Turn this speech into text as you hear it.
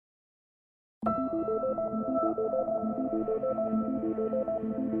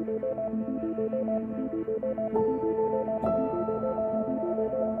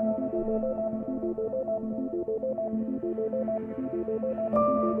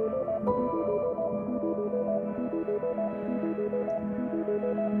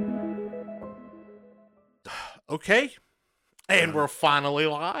Okay, and we're finally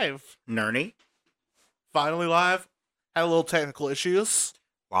live. Nerdy. Finally live. Had a little technical issues.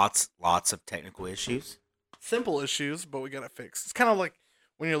 Lots of technical issues. Simple issues, but we got to fix. It's kind of like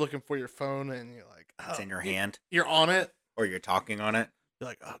when you're looking for your phone and you're like, It's in your hand. You're on it. Or you're talking on it. You're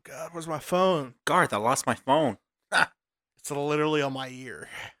like, oh God, where's my phone? Garth, I lost my phone. It's literally on my ear.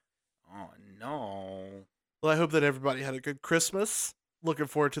 Oh, no. Well, I hope that everybody had a good Christmas. Looking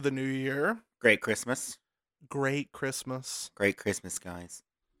forward to the new year. Great Christmas. Great Christmas. Great Christmas, guys.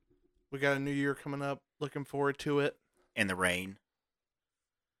 We got a new year coming up. Looking forward to it. And the rain.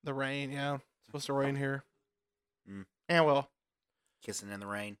 The rain, yeah. It's supposed to rain here. Mm. And well. Kissing in the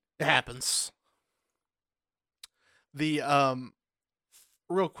rain. It happens. The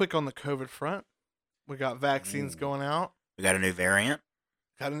real quick on the COVID front, we got vaccines going out. We got a new variant.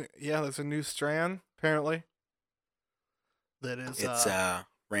 There's a new strand apparently. That is it's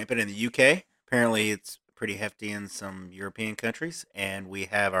rampant in the UK. Apparently, it's pretty hefty in some European countries, and we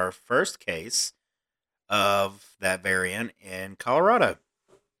have our first case of that variant in Colorado.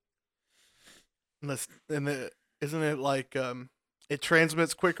 Isn't it like it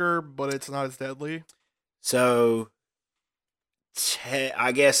transmits quicker, but it's not as deadly? So,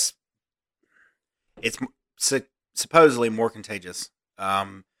 I guess it's supposedly more contagious.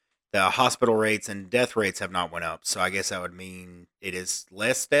 The hospital rates and death rates have not went up, so I guess that would mean it is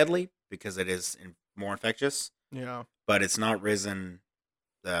less deadly because it is more infectious. Yeah, but it's not risen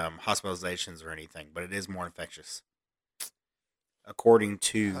hospitalizations or anything, but it is more infectious, according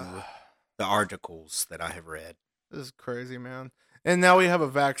to the articles that I have read. This is crazy, man. And now we have a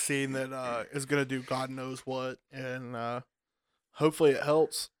vaccine that is going to do God knows what, and hopefully it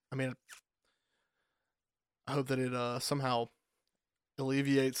helps. I mean, I hope that it somehow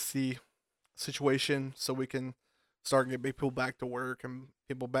alleviates the situation so we can start getting people back to work and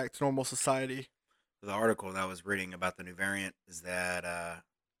people back to normal society. The article that I was reading about the new variant is that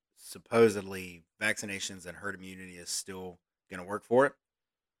supposedly vaccinations and herd immunity is still going to work for it.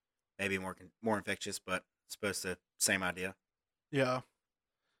 Maybe more infectious, but supposed to same idea. Yeah,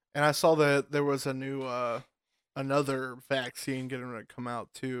 and I saw that there was a new another vaccine getting ready to come out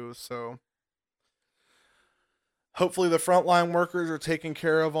too. So hopefully the frontline workers are taken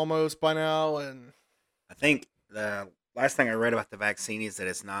care of almost by now. And I think the last thing I read about the vaccine is that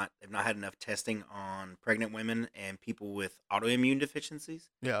they've not had enough testing on pregnant women and people with autoimmune deficiencies.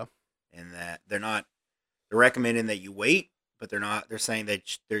 Yeah, and that they're recommending that you wait, but they're saying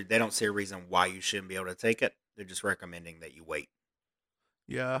that they don't see a reason why you shouldn't be able to take it. They're just recommending that you wait.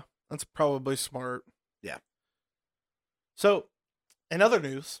 Yeah, that's probably smart. Yeah. So, in other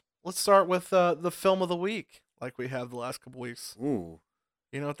news, let's start with the film of the week, like we have the last couple weeks. Ooh.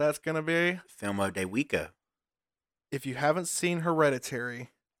 You know what that's going to be? Filmo de Weeko. If you haven't seen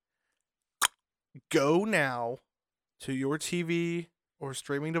Hereditary, go now to your TV or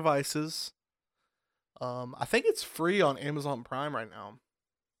streaming devices. I think it's free on Amazon Prime right now.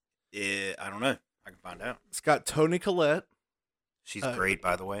 Yeah, I don't know. I can find out. It's got Toni Collette. She's great,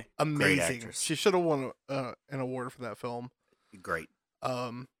 by the way. Amazing. Great actress. She should have won an award for that film. Great.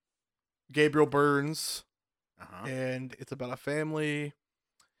 Gabriel Burns. Uh-huh. And it's about a family.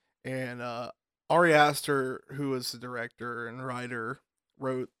 And Ari Aster, who is the director and writer,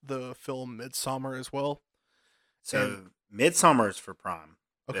 wrote the film Midsommar as well. So Midsommar is for Prime.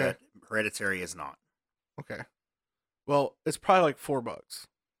 Okay. Hereditary is not. Okay. Well, it's probably like $4.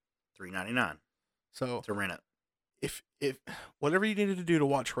 $3.99. So to rent it. If whatever you needed to do to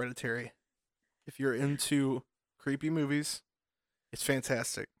watch Hereditary, if you're into creepy movies, it's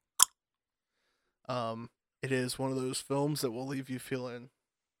fantastic. It is one of those films that will leave you feeling,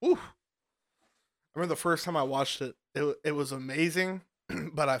 ooh. I remember the first time I watched it, it was amazing,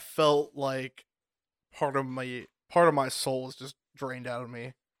 but I felt like part of my soul was just drained out of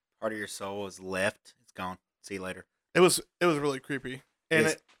me. Part of your soul is left. It's gone. See you later. It was really creepy,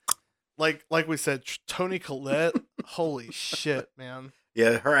 and like we said, Toni Collette, holy shit, man.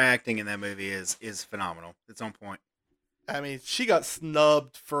 Yeah, her acting in that movie is phenomenal. It's on point. I mean, she got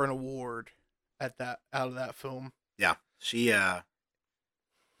snubbed for an award out of that film. Yeah, she.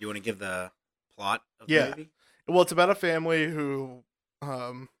 You want to give the plot of the movie? Well, it's about a family who,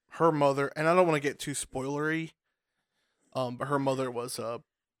 her mother, and I don't want to get too spoilery, but her mother was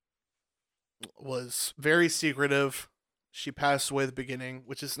very secretive. She passed away at the beginning,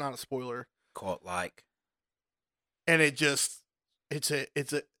 which is not a spoiler. Cult-like. And it just, it's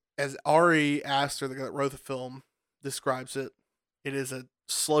a as Ari Aster, the guy that wrote the film, describes it, it is a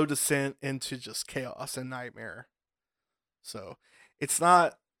slow descent into just chaos and nightmare. So it's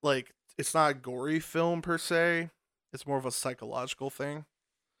not like it's not a gory film per se. It's more of a psychological thing.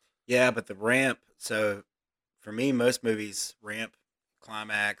 Yeah, but the ramp. So for me, most movies ramp,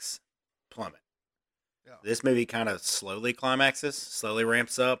 climax, plummet. Yeah. This movie kind of slowly climaxes, slowly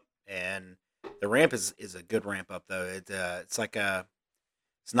ramps up, and the ramp is a good ramp up though. It's like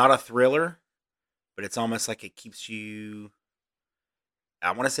it's not a thriller, but it's almost like it keeps you.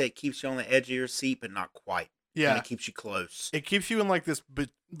 I want to say it keeps you on the edge of your seat, but not quite. Kind Yeah. of keeps you close. It keeps you in like this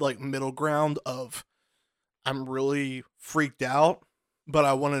like middle ground of I'm really freaked out, but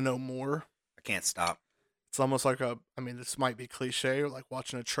I want to know more. I can't stop. It's almost like I mean, this might be cliche, or like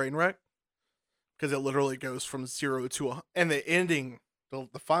watching a train wreck, because it literally goes from zero to and the ending, the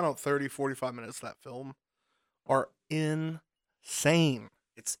final 30, 45 minutes of that film are insane.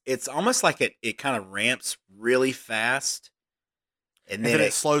 It's almost like it kind of ramps really fast, and And then then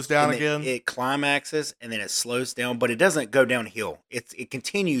it slows down and then again. it climaxes, and then it slows down, but it doesn't go downhill. It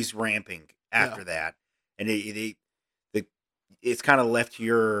continues ramping after that, and it's kind of left to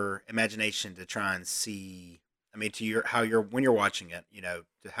your imagination to try and see. I mean, to your how you're when you're watching it,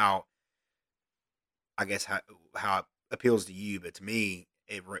 to how I guess how it appeals to you, but to me,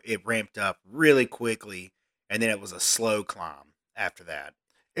 it ramped up really quickly, and then it was a slow climb after that,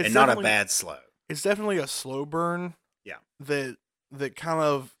 It's and not a definitely bad slow. it's definitely a slow burn. Yeah. That kind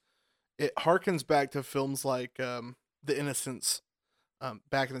of it harkens back to films like The Innocents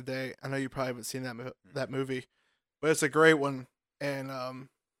back in the day. I know you probably haven't seen that movie, but it's a great one, and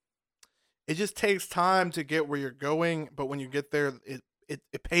it just takes time to get where you're going. But when you get there,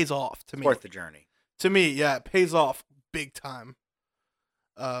 it pays off to It's me. worth the journey. To me, yeah, it pays off big time.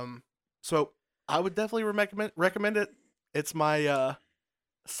 So I would definitely recommend it. It's my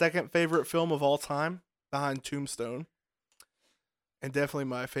second favorite film of all time, behind Tombstone, and definitely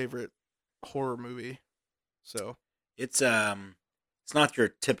my favorite horror movie. So It's not your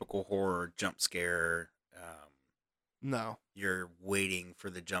typical horror jump scare. no, You're waiting for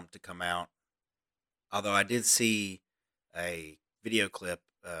the jump to come out. Although I did see a video clip.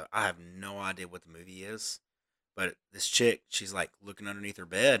 I have no idea what the movie is, but this chick, she's like looking underneath her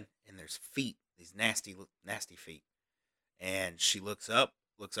bed, and there's feet, these nasty feet, and she looks up,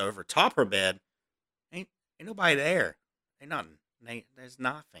 looks over top her bed, ain't nobody there, ain't nothing, there's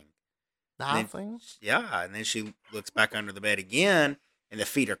nothing. And then, nothing. yeah, and then she looks back under the bed again, and the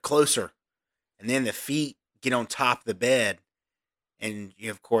feet are closer, and then the feet get on top of the bed, and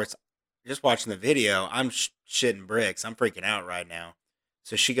of course, just watching the video, I'm shitting bricks. I'm freaking out right now.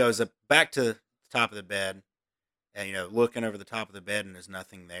 So she goes up back to the top of the bed, and looking over the top of the bed, and there's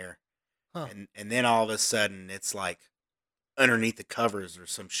nothing there. Huh. And then all of a sudden, it's like underneath the covers or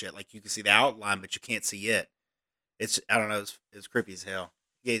some shit. Like you can see the outline, but you can't see it. I don't know. It's creepy as hell.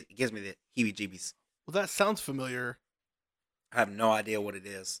 It gives me the heebie-jeebies. Well, that sounds familiar. I have no idea what it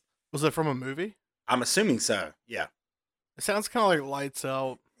is. Was it from a movie? I'm assuming so. Yeah. It sounds kind of like Lights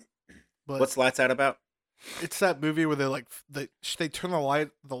Out, but What's Lights Out about? it's that movie where they turn the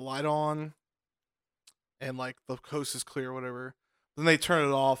light on, and like the coast is clear or whatever. Then they turn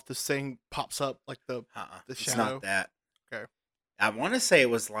it off. This thing pops up like the It's shadow. not that. Okay. I want to say it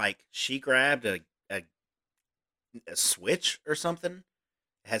was like she grabbed a switch or something.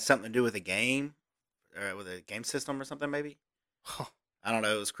 It had something to do with a game, with a game system or something maybe. Huh. I don't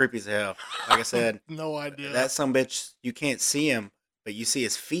know. It was creepy as hell. Like I said, No idea. that some bitch, you can't see him, but you see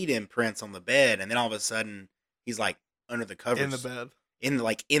his feet imprints on the bed, and then all of a sudden he's like under the covers in the bed.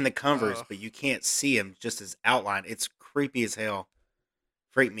 in the covers, Oh. but you can't see him, just his outline. It's creepy as hell.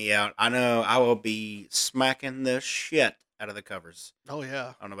 Freak me out. I know I will be smacking the shit out of the covers. Oh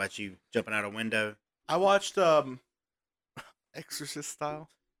yeah. I don't know about you, jumping out a window. I watched Exorcist style.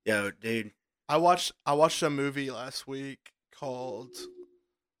 Yo, dude. I watched a movie last week called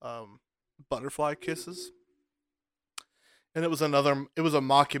Butterfly Kisses. And it was a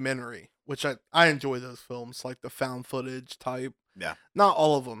mockumentary, which I enjoy those films, like the found footage type. Yeah. Not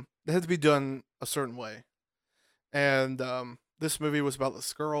all of them. They had to be done a certain way. And this movie was about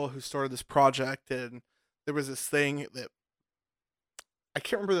this girl who started this project, and there was this thing that I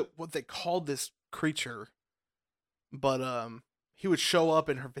can't remember what they called this creature, but he would show up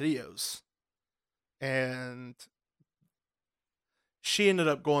in her videos, and she ended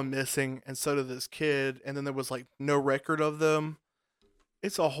up going missing, and so did this kid, and then there was like no record of them.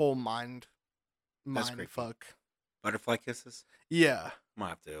 It's a whole mind creepy. fuck. Butterfly Kisses? Yeah. I'm going to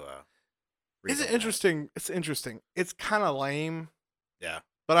have to read It's on that. interesting. It's interesting. It's kind of lame, Yeah.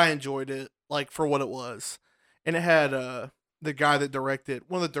 but I enjoyed it, like, for what it was. And it had the guy that directed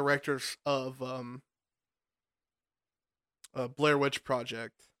one of the directors of Blair Witch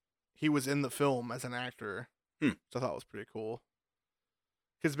Project. He was in the film as an actor, Hmm. which I thought was pretty cool.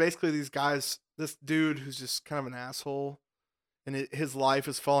 Because basically, these guys, this dude who's just kind of an asshole, and his life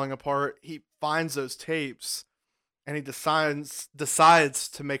is falling apart. He finds those tapes, and he decides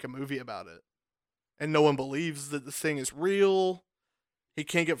to make a movie about it. And no one believes that this thing is real. He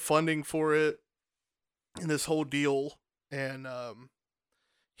can't get funding for it, and this whole deal, and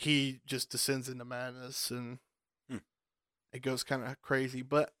he just descends into madness, and Hmm. it goes kind of crazy.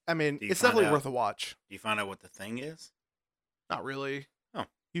 But I mean, Do you it's find definitely out- worth a watch. Do you find out what the thing is? Not really. Oh.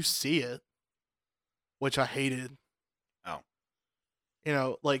 You see it, which I hated. Oh. You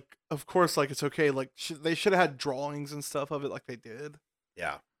know, like, of course, like, it's okay. Like, they should have had drawings and stuff of it like they did.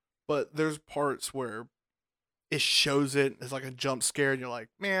 Yeah. But there's parts where it shows it as like a jump scare, and you're like,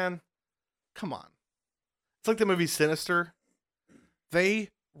 man, come on. It's like the movie Sinister.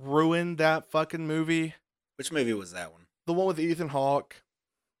 They ruined that fucking movie. Which movie was that one? The one with Ethan Hawke,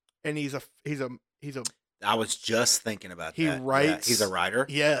 and he's a I was just thinking about he that. Yeah, writes. he's a writer.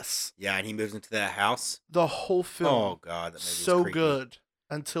 Yes. Yeah, and he moves into that house. The whole film. Oh god, that movie so was creepy. good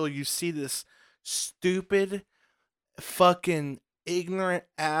until you see this stupid, fucking ignorant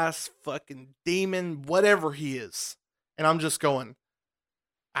ass fucking demon, whatever he is, and I'm just going,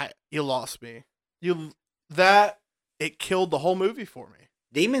 you lost me. It killed the whole movie for me.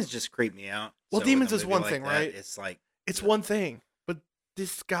 Demons just creep me out. Well, So demons with a is movie one like thing, that, right? It's like It's one thing, but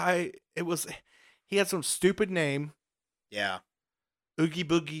this guy, he had some stupid name, yeah, Oogie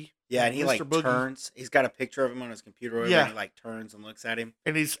Boogie. yeah, and he Mr. like Boogie. turns. He's got a picture of him on his computer, or whatever, Yeah. and he like turns and looks at him.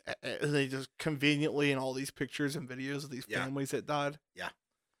 And they just conveniently in all these pictures and videos of these Yeah. families that died. Yeah.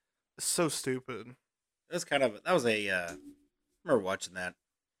 So stupid. It was that was a. I remember watching that.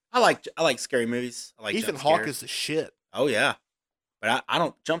 I like scary movies. I like Ethan jump Hawke scares. is the shit. Oh yeah, but I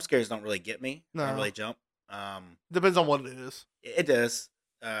don't jump scares don't really get me. I No. don't really jump. Depends on what it is. It does.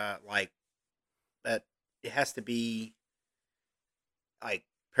 Like that. It has to be like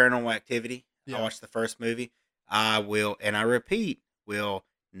Paranormal Activity. Yeah. I watched the first movie. I will, and I repeat, will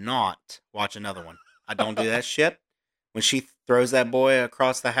not watch another one. I don't do that shit. When she throws that boy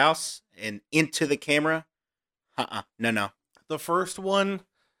across the house and into the camera, no. The first one,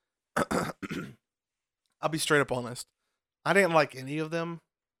 I'll be straight up honest. I didn't like any of them.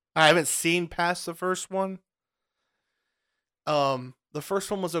 I haven't seen past the first one. The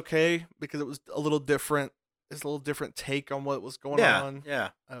first one was okay because it was a little different. It's a little different take on what was going on. Yeah.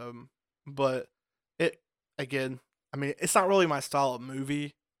 But it again, I mean, it's not really my style of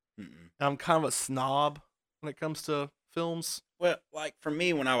movie. Mm-mm. And I'm kind of a snob when it comes to films. Well, like for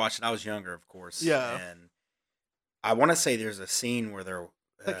me, when I watched it, I was younger, of course. Yeah. And I want to say there's a scene where they're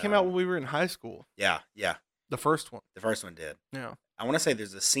That came out when we were in high school. Yeah. The first one. The first one did. Yeah. I want to say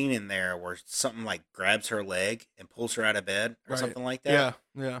there's a scene in there where something like grabs her leg and pulls her out of bed or Right. something like that.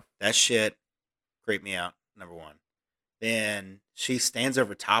 Yeah. That shit creeped me out, number one. Then she stands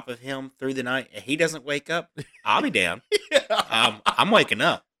over top of him through the night and he doesn't wake up. I'll be down. Yeah. I'm waking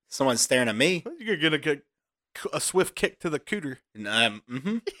up. Someone's staring at me. You're gonna get a swift kick to the cooter.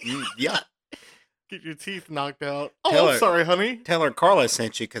 And, yeah. Get your teeth knocked out. Tell Oh, her- I'm sorry, honey. Tell her Carla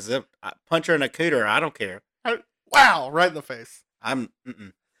sent you because I punch her in a cooter. I don't care. Wow, right in the face. You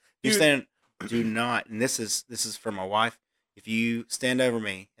Dude. stand. Do not. And this is for my wife. If you stand over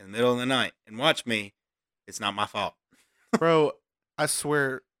me in the middle of the night and watch me, it's not my fault. Bro, I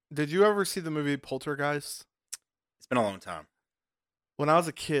swear, did you ever see the movie Poltergeist? It's been a long time. When I was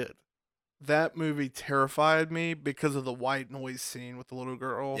a kid, that movie terrified me because of the white noise scene with the little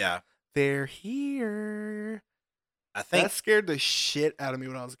girl. Yeah, They're here. I think. That scared the shit out of me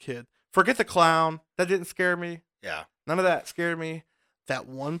when I was a kid. Forget the clown. That didn't scare me. Yeah, None of that scared me. That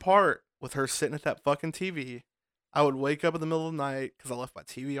one part with her sitting at that fucking TV, I would wake up in the middle of the night because I left my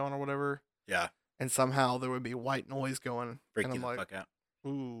TV on or whatever, yeah. and somehow there would be white noise going. Freak and you I'm the like, fuck out.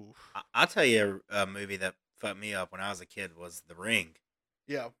 ooh. I'll tell you a movie that fucked me up when I was a kid was The Ring.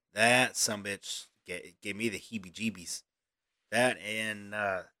 Yeah. That sumbitch gave me the heebie-jeebies. That and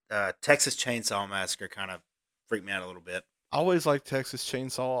Texas Chainsaw Massacre kind of freaked me out a little bit. I always liked Texas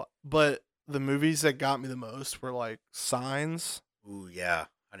Chainsaw, but the movies that got me the most were like Signs. Ooh, yeah.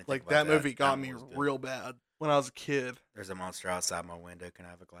 I didn't Like think about that movie got That me one was good. real bad when I was a kid. There's a monster outside my window. Can I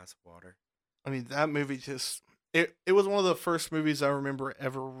have a glass of water? I mean, that movie just it was one of the first movies I remember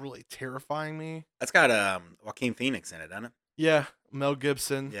ever really terrifying me. That's got Joaquin Phoenix in it, doesn't it? Yeah, Mel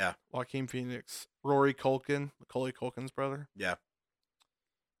Gibson, Yeah, Joaquin Phoenix, Rory Culkin, Macaulay Culkin's brother. yeah.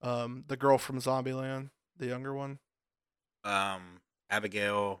 The girl from Zombieland, the younger one.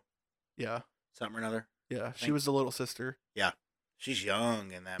 Abigail Yeah, something or another. Yeah, she think. was the little sister. Yeah, she's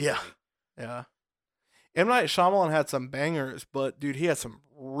young in that Yeah. movie. Yeah. M. Night Shyamalan had some bangers, but dude, he had some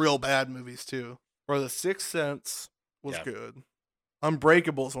real bad movies too. Bro, The Sixth Sense was Yeah. good.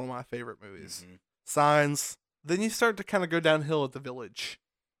 Unbreakable is one of my favorite movies. Mhm. Signs. Then you start to kind of go downhill at The Village.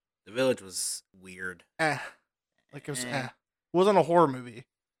 The Village was weird. Like it was It wasn't a horror movie.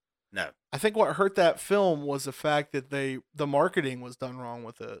 No. I think what hurt that film was the fact that the marketing was done wrong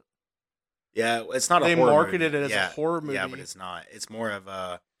with it. Yeah, it's not a They horror marketed movie. it as a horror movie. Yeah, but it's not. It's more of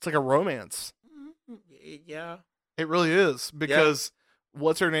a... It's like a romance. Yeah. It really is because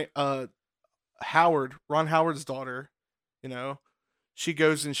what's her name? Ron Howard's daughter. You know, she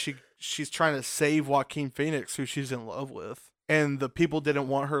goes and she's trying to save Joaquin Phoenix, who she's in love with, and the people didn't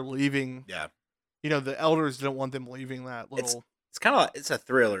want her leaving. Yeah. You know, the elders didn't want them leaving that little. It's kind of like, it's a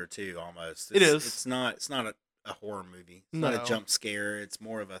thriller too, almost. It is. It's not a horror movie. It's No. not a jump scare. It's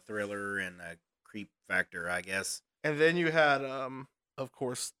more of a thriller and a creep factor, I guess. And then you had, of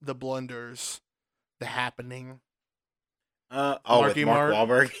course, the blunders, The Happening. With Mark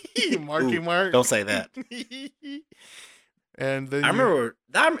Wahlberg. Marky Ooh, Mark. Don't say that. And then I remember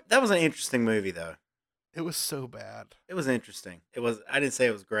that was an interesting movie though. it was so bad. It was interesting. I didn't say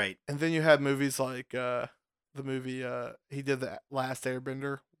it was great. And then you had movies like the movie he did, The Last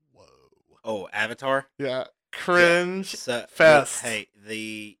Airbender. Whoa. Oh, Avatar. Yeah. Cringe So, fest. Hey,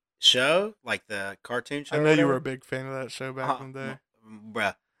 the show, like the cartoon show. I or know you were a whatever, big fan of that show back in the day.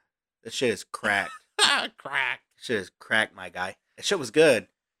 bruh. That shit is cracked. Crack. Shit is cracked, my guy. That shit was good.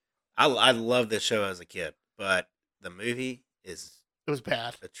 I loved this show as a kid, but the movie is It was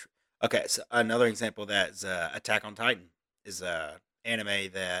bad. okay. So another example of that is Attack on Titan is a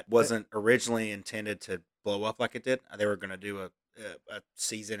anime that wasn't originally intended to blow up like it did. They were going to do a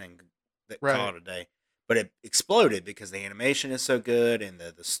season and call it a day, but it exploded because the animation is so good and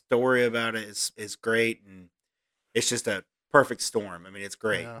the story about it is great, and it's just a perfect storm. I mean, it's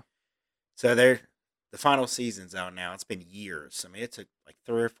great. Yeah. So the final season's out now. It's been years. I mean, it took like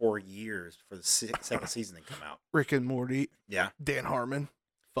 3 or 4 years for the second season to come out. Rick and Morty. Yeah. Dan Harmon.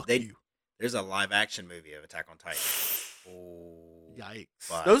 Fuck They- you. There's a live action movie of Attack on Titan. Oh, Yikes.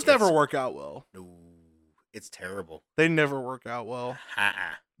 but Those never it's- work out well. No, it's terrible. They never work out well.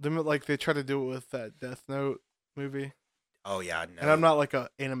 Uh-uh. Them, like they try to do it with that Death Note movie. Oh yeah, no. And I'm not like a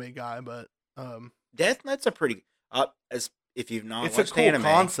anime guy, but Death Note's a pretty as if you've not it's a watched cool anime,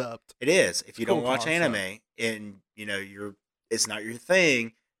 concept. it is. If you don't Cool watch concept. anime and it's not your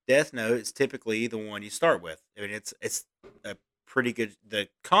thing, Death Note is typically the one you start with. I mean, it's a pretty good. The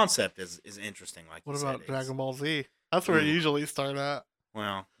concept is interesting. Like What you about said. Dragon Ball Z? That's where Ooh. you usually start at.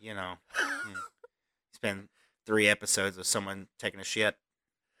 Well, spend 3 episodes of someone taking a shit.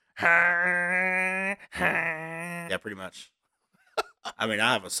 Yeah, pretty much. I mean,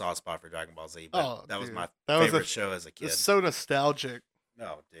 I have a soft spot for Dragon Ball Z, but Oh, that was dude. my That was favorite show as a kid. It's so nostalgic.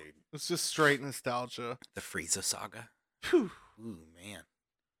 Oh, dude, It's just straight nostalgia. the Frieza saga. Phew. Ooh, man.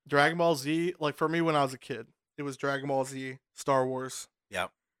 Dragon Ball Z, like for me when I was a kid, it was Dragon Ball Z, Star Wars,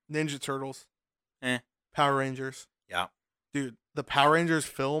 Yep. Ninja Turtles, Eh. Power Rangers. Yep. Dude, the Power Rangers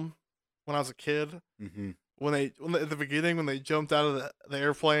film when I was a kid, Mm-hmm. when at the beginning when they jumped out of the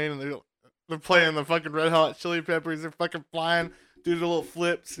airplane and they're playing the fucking Red Hot Chili Peppers, they're fucking flying, do the little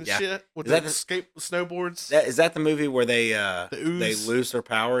flips and Yeah. shit with Is the that snowboards. Is that the movie where they ooze. lose their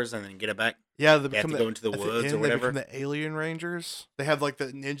powers and then get it back? Yeah, They have to go into the at woods end, or whatever. They become the Alien Rangers. They have like the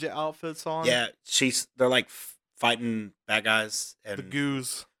ninja outfits on. Yeah, they're like fighting bad guys, and the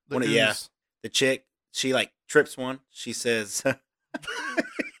goose. The One of- ooze. yeah. the chick, she like trips one. She says,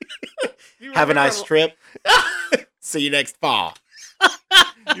 You "Have a nice remember- trip. See you next fall."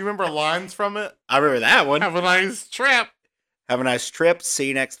 You remember lines from it? I remember that one. Have a nice trip. Have a nice trip. See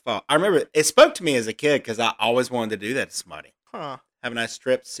you next fall. I remember it spoke to me as a kid because I always wanted to do that to somebody. Huh. Have a nice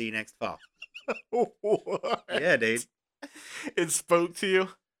trip. See you next fall. What? Yeah, dude. It spoke to you?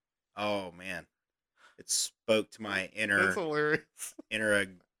 Oh man, it spoke to my That's hilarious. inner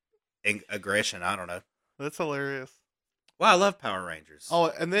aggression. I don't know. That's hilarious. Well, I love Power Rangers.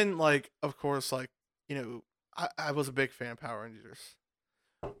 Oh, and then like, of course, like, I was a big fan of Power Rangers.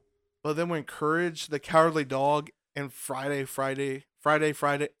 But then when Courage, the Cowardly Dog, and Friday,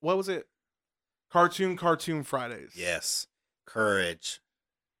 what was it? Cartoon Fridays. Yes, Courage.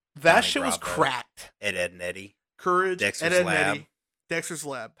 That Johnny shit was Bravo. cracked. Ed, and Eddie. Courage, Dexter's Ed, Ed, Lab. Eddie, Dexter's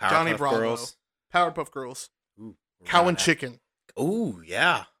Lab, Powerpuff Johnny Bravo, Girls. Powerpuff Girls, Ooh, Cow and right. Chicken. Ooh,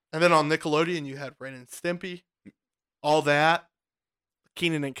 yeah. And then on Nickelodeon, you had Ren and Stimpy, all that,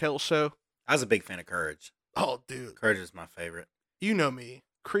 Keenan and Kel show. I was a big fan of Courage. Oh, dude, Courage is my favorite. you know me,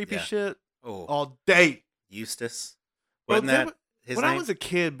 creepy Yeah. shit Oh, all day. Eustace. Bro, Wasn't that his when name? I was a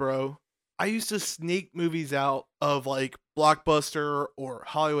kid, bro, I used to sneak movies out of like Blockbuster or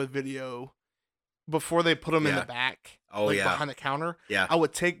Hollywood Video before they put them in the Yeah. back, Oh like yeah. behind the counter. Yeah. I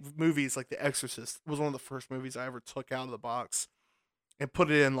would take movies like The Exorcist. It was one of the first movies I ever took out of the box and put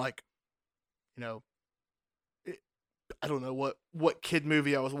it in like, you know, it, I don't know what kid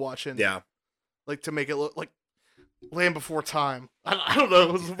movie I was watching, Yeah. like to make it look like Land Before Time. I don't know.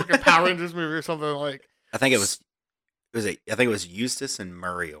 It was like a Power Rangers movie or something like. I think it was it. I think it was Eustace and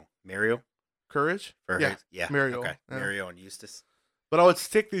Muriel. Muriel Courage. for Yeah, her. Yeah. Muriel. Okay. Yeah. Muriel and Eustace. But I would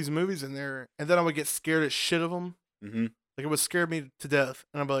stick these movies in there, and then I would get scared as shit of them. Mm-hmm. Like it would scare me to death,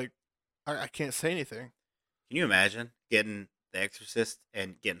 and I'd be like, I can't say anything. Can you imagine getting The Exorcist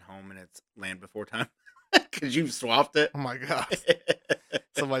and getting home and it's Land Before Time? Because you swapped it. Oh my god!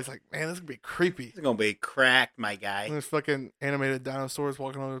 Somebody's like, man, this is gonna be creepy. It's gonna be cracked, my guy. And there's fucking animated dinosaurs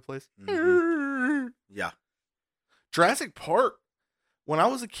walking all over the place. Mm-hmm. Yeah. Jurassic Park. When I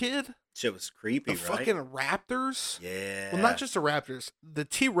was a kid, Shit was creepy, the right? fucking raptors. Yeah. Well, not just the raptors. The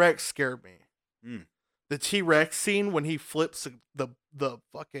T-Rex scared me. Mm. The T-Rex scene when he flips the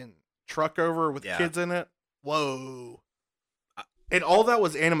fucking truck over with Yeah. kids in it. Whoa. And all that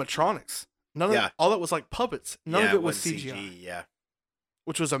was animatronics. None of all that was like puppets. None of it was wasn't CGI. CG, yeah.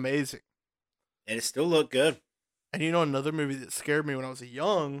 Which was amazing. And it still looked good. And you know another movie that scared me when I was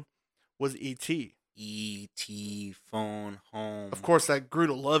young was E.T. E.T. Phone Home. Of course, I grew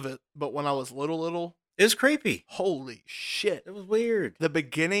to love it, but when I was little, It was creepy. holy shit. It was weird. The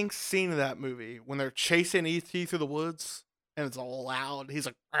beginning scene of that movie, when they're chasing E.T. through the woods, and it's all loud, he's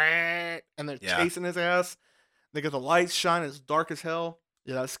like, "Argh," and they're Yeah. chasing his ass. They got the lights shining, it's dark as hell.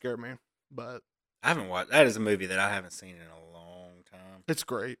 Yeah, that scared me. But I haven't watched. That is a movie that I haven't seen in a long time. it's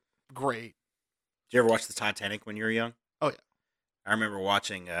great. Great. Did you ever watch the Titanic when you were young? Oh, yeah. I remember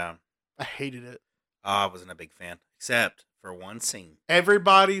watching. I hated it. I wasn't a big fan, except for one scene.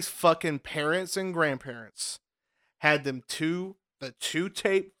 Everybody's fucking parents and grandparents had the two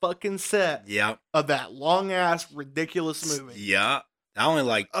tape fucking set Yep. of that long ass ridiculous movie. Yeah. I only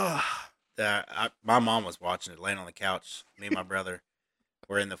like Ugh. my mom was watching it, laying on the couch. Me and my brother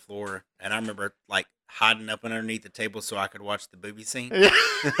were in the floor, and I remember like hiding up underneath the table so I could watch the booby scene.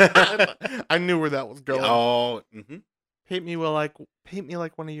 I knew where that was going. Oh, mm-hmm. Paint me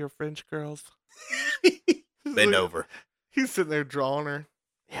like one of your French girls. Bend over. He's sitting there drawing her.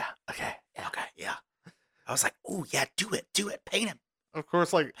 Yeah. Okay. Yeah. Okay. Yeah. I was like, oh yeah, do it, paint him. Of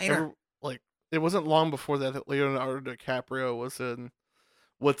course, like Paint her. it wasn't long before that Leonardo DiCaprio was in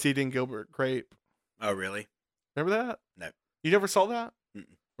What's Eating Gilbert Grape. Oh really? Remember that? No. You never saw that? Mm-mm.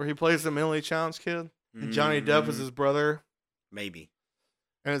 Where he plays the mentally challenged kid, and Johnny Depp is his brother, Maybe.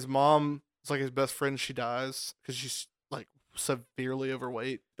 and his mom is like his best friend. She dies because she's like severely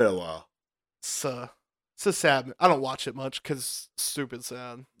overweight. Been a while. It's a sad. I don't watch it much because it's stupid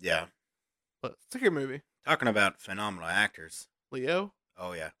sad, Yeah. but it's a good movie. Talking about phenomenal actors. Leo.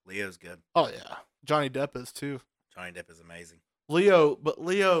 Oh yeah, Leo's good. Oh yeah, Johnny Depp is too. Johnny Depp is amazing.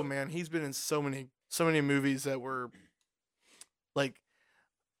 Leo, man, he's been in so many movies that were like,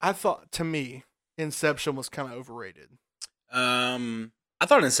 I thought, to me, Inception was kind of overrated. I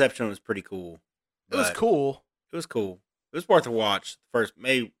thought Inception was pretty cool. It was cool. It was cool. It was worth a watch. First,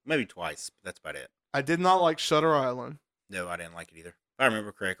 maybe twice, but that's about it. I did not like Shutter Island. No, I didn't like it either. If I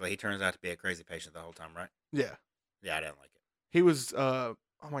remember correctly, he turns out to be a crazy patient the whole time, right? Yeah, Yeah, I didn't like it. he was.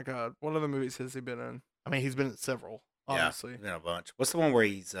 Oh my god, what other movies has he been in? I mean, he's been in several. Obviously, Yeah, he's been in a bunch. What's the one where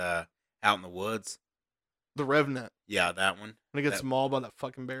he's out in the woods? The Revenant. Yeah, that one. When he gets mauled by that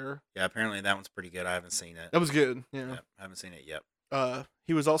fucking bear. Yeah, apparently that one's pretty good. I haven't seen it. That was good. Yeah. Yeah, I haven't seen it yet.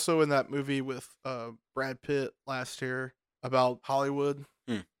 He was also in that movie with Brad Pitt last year about Hollywood.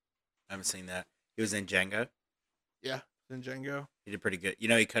 I haven't seen that. He was in Django. Yeah, in Django. He did pretty good. You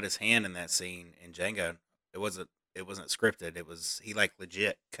know, he cut his hand in that scene in Django. It wasn't scripted. It was he like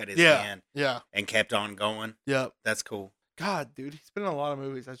legit cut his hand. Yeah. And kept on going. Yeah. That's cool. God, dude, he's been in a lot of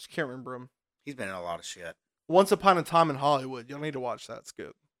movies. I just can't remember him. He's been in a lot of shit. Once Upon a Time in Hollywood. You'll need to watch that. It's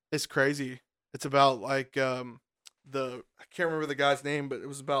good. It's crazy. It's about like I can't remember the guy's name, but it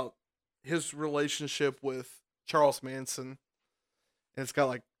was about his relationship with Charles Manson. And it's got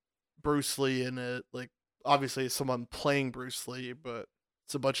like Bruce Lee in it. Like obviously it's someone playing Bruce Lee, but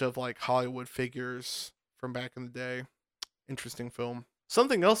it's a bunch of like Hollywood figures from back in the day. Interesting film.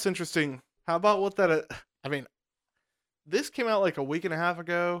 Something else interesting. How about what that I mean, this came out like a week and a half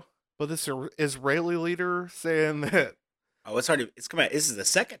ago, but this Israeli leader saying that It's come out. This is the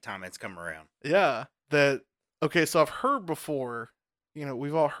second time it's come around. yeah, that okay, so I've heard before,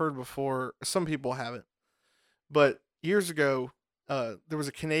 we've all heard before, some people haven't. But years ago, there was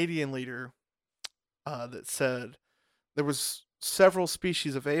a Canadian leader that said there was several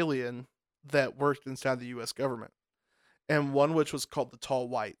species of alien that worked inside the U.S. government, and one which was called the Tall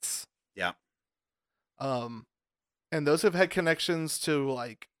Whites. Yeah. Um, and those have had connections to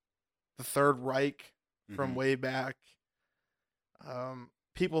like the Third Reich from Mm-hmm. way back.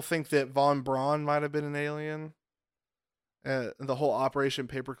 People think that von Braun might have been an alien. The whole Operation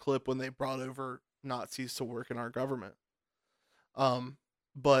Paperclip when they brought over Nazis to work in our government.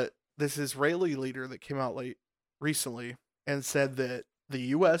 But this Israeli leader that came out recently and said that the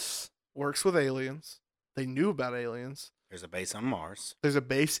U.S. works with aliens. They knew about aliens. There's a base on Mars. There's a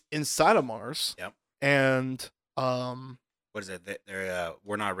base inside of Mars. Yep. And what is it? They're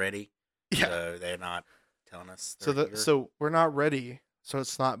we're not ready. Yeah. So they're not telling us. So we're not ready. So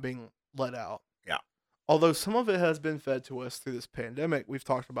it's not being let out. Yeah. Although some of it has been fed to us through this pandemic, we've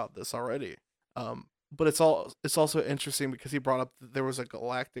talked about this already. But it's also interesting because he brought up that there was a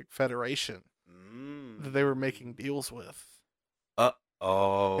galactic federation that they were making deals with.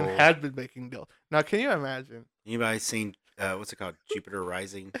 And had been making deals. Now, can you imagine? Anybody seen what's it called? Jupiter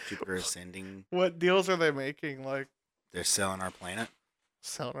Rising, Jupiter Ascending. What deals are they making? Like they're selling our planet.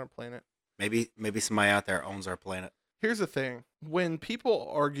 Selling our planet. Maybe somebody out there owns our planet. Here's the thing: when people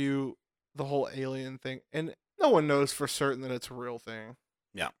argue the whole alien thing, and no one knows for certain that it's a real thing.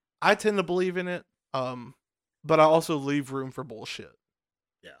 Yeah. I tend to believe in it. But I also leave room for bullshit.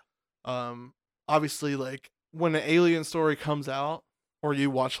 Yeah. Obviously, like when an alien story comes out, or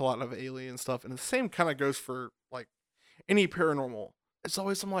you watch a lot of alien stuff, and the same kind of goes for like any paranormal. It's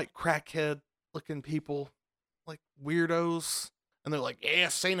always some like crackhead looking people, like weirdos, and they're like, "Yeah,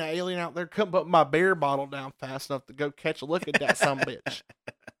 seen an alien out there. Couldn't put my beer bottle down fast enough to go catch a look at that some bitch."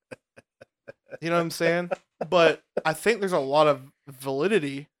 You know what I'm saying? But I think there's a lot of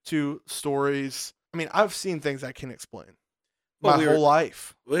validity to stories. I mean, I've seen things I can't explain my whole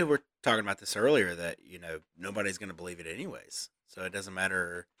life. We were talking about this earlier that, nobody's going to believe it anyways. So it doesn't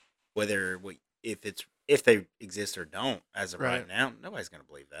matter whether if they exist or don't as of right now, nobody's going to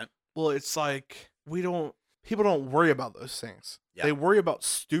believe that. Well, it's like people don't worry about those things. Yeah. They worry about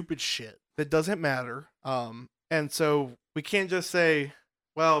stupid shit that doesn't matter. And so we can't just say,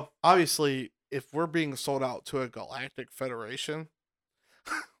 well, obviously, if we're being sold out to a galactic federation,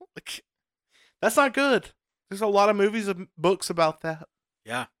 like, that's not good. There's a lot of movies and books about that.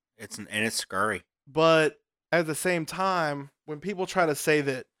 Yeah, it's scurry. But at the same time, when people try to say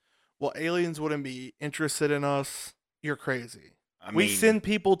that, well, aliens wouldn't be interested in us, you're crazy. We send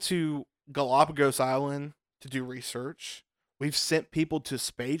people to Galapagos Island to do research. We've sent people to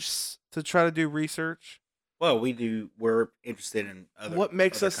space to try to do research. Well, we're interested in other. What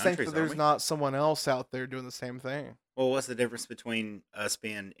makes us think that there's not someone else out there doing the same thing? Well, what's the difference between us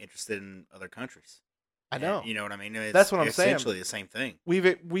being interested in other countries? I know. You know what I mean? That's what I'm saying. Essentially the same thing.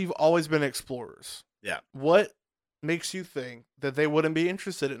 We've always been explorers. Yeah. What makes you think that they wouldn't be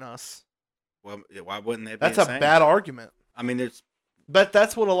interested in us? Well, why wouldn't they be? That's a bad argument. I mean, But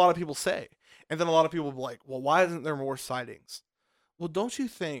that's what a lot of people say. And then a lot of people will be like, well, why isn't there more sightings? Well, don't you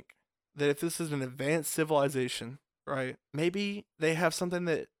think that if this is an advanced civilization, right, maybe they have some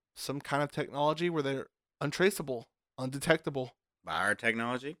kind of technology where they're untraceable, undetectable. By our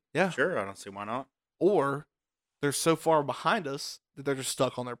technology? Yeah. Sure, I don't see why not. Or they're so far behind us that they're just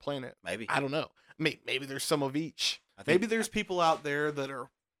stuck on their planet. Maybe. I don't know. Maybe there's some of each. Maybe there's people out there that are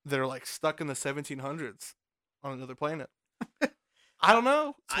like stuck in the 1700s on another planet. I don't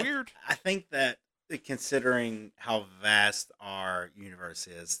know. It's weird. I think that considering how vast our universe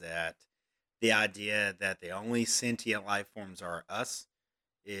is, that the idea that the only sentient life forms are us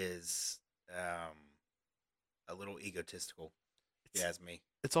is a little egotistical. If you ask me.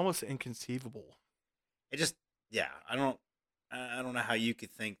 It's almost inconceivable. It just, I don't know how you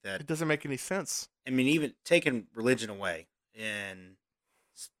could think that. It doesn't make any sense. I mean, even taking religion away, and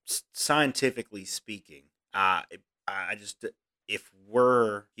scientifically speaking, I just, if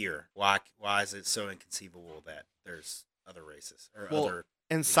we're here, why is it so inconceivable that there's other races or other?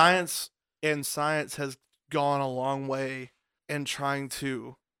 And science has gone a long way in trying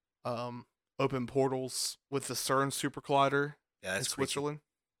to open portals with the CERN super collider in Switzerland.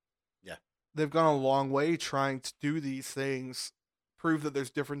 Yeah, they've gone a long way trying to do these things, prove that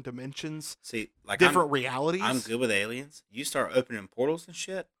there's different dimensions, different realities. I'm good with aliens. You start opening portals and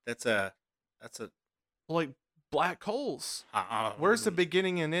shit. That's a like black holes. Where's the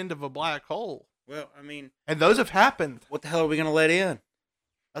beginning and end of a black hole? Well, I mean, and those have happened. What the hell are we gonna let in?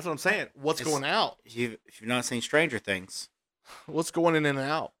 That's what I'm saying. What's going out? If you've not seen Stranger Things, what's going in and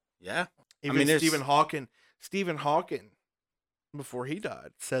out? Yeah, Even Stephen Hawking, before he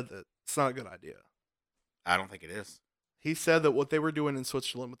died, said that it's not a good idea. I don't think it is. He said that what they were doing in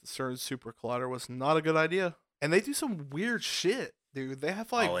Switzerland with the CERN super collider was not a good idea, and they do some weird shit. dude. They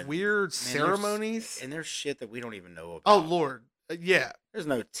have Oh, like and weird man, ceremonies. and there's shit that we don't even know about. Oh Lord, yeah. There's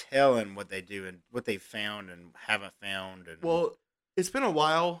no telling what they do and what they found and haven't found. And Well, it's been a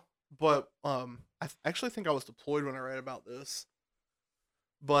while, but actually think I was deployed when I read about this.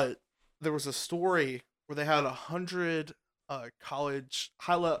 But there was a story where they had 100 college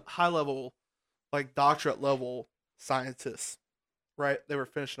high level like doctorate level scientists, right? They were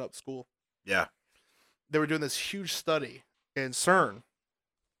finishing up school. yeah, They were doing this huge study in CERN.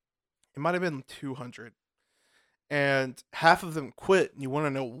 It might have been 200, and half of them quit. And you want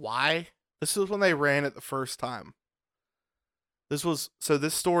to know why? This is when they ran it the first time. This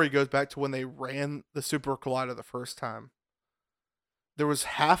story goes back to when they ran the super collider the first time. There was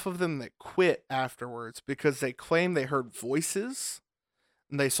half of them that quit afterwards because they claimed they heard voices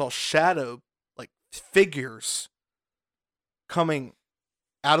and they saw shadow like figures coming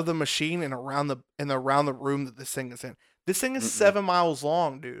out of the machine and around the room that this thing is in. This thing is 7 miles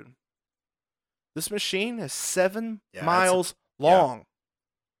long, dude. This machine is 7 miles long. Yeah.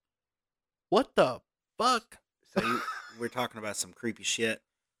 What the fuck? So we're talking about some creepy shit.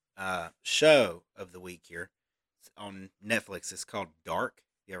 Show of the week here. It's on Netflix. It's called Dark.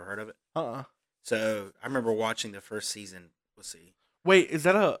 You ever heard of it? So I remember watching the first season. Let's see. Wait, is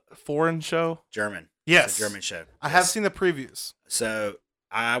that a foreign show? German. Yes. It's a German show. I have seen the previews. So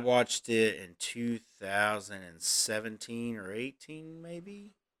I watched it in 2017 or 18,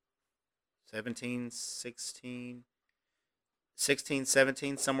 maybe. 17, 16,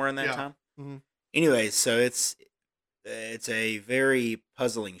 17, somewhere in that time. Mm-hmm. Anyway, so it's a very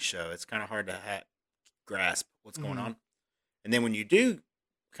puzzling show. It's kind of hard to grasp what's going on. And then when you do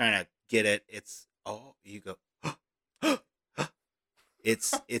kind of get it, you go,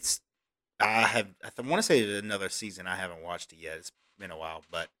 it's I want to say another season. I haven't watched it yet. It's been a while,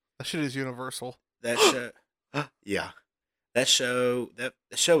 but that shit is universal. That show, yeah, the show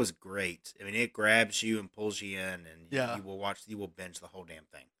is great. I mean, it grabs you and pulls you in, and you will binge the whole damn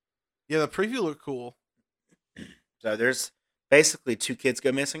thing. Yeah, the preview looked cool. So there's basically 2 kids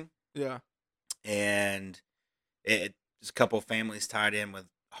go missing. Yeah, and there's a couple of families tied in with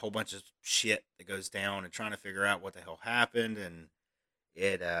a whole bunch of shit that goes down and trying to figure out what the hell happened, and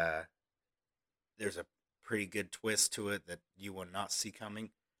there's a pretty good twist to it that you will not see coming,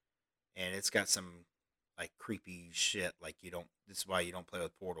 and it's got some like creepy shit like this is why you don't play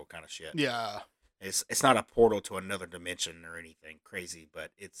with Portal kind of shit. Yeah, it's not a portal to another dimension or anything crazy, but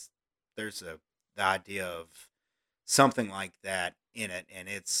there's the idea of something like that in it, and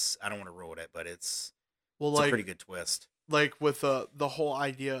I don't want to ruin it, but it's a pretty good twist. Like with the whole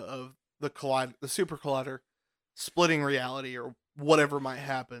idea of the super collider splitting reality or whatever might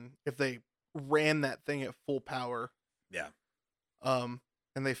happen if they ran that thing at full power. Yeah. And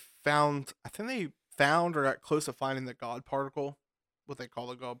they found or got close to finding the God particle, what they call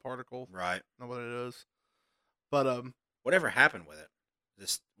the God particle. Right. I don't know what it is. But whatever happened with it?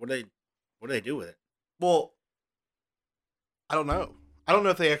 What do they do with it? Well, I don't know. I don't know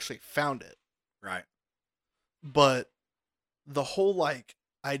if they actually found it. Right. But the whole like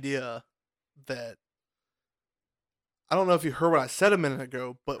idea that I don't know if you heard what I said a minute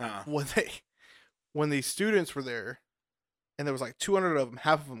ago, but when these students were there and there was like 200 of them,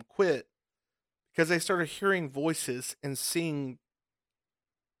 half of them quit because they started hearing voices and seeing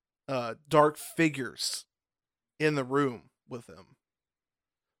dark figures in the room with them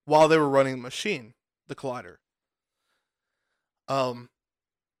while they were running the machine, the collider.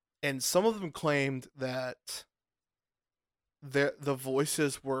 And some of them claimed that the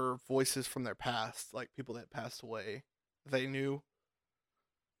voices were voices from their past, like people that passed away they knew,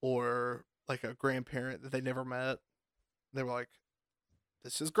 or like a grandparent that they never met. They were like,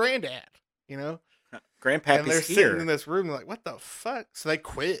 "This is Granddad," you know. Grandpappy's and they're here. sitting in this room, like, "What the fuck?" So they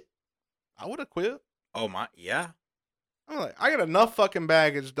quit. I would have quit. Oh my, yeah. I'm like, I got enough fucking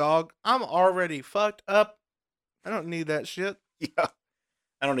baggage, dog. I'm already fucked up. I don't need that shit. Yeah.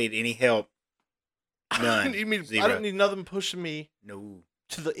 I don't need any help. None. I don't need nothing pushing me. No.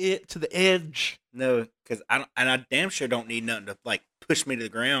 To the edge. No, because I damn sure don't need nothing to like push me to the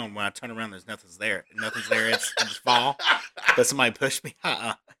ground when I turn around. There's nothing's there. Nothing's there. I just fall. But somebody push me.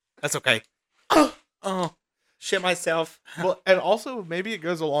 That's okay. Oh, shit myself. Well, and also maybe it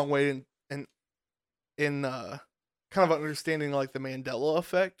goes a long way in kind of understanding like the Mandela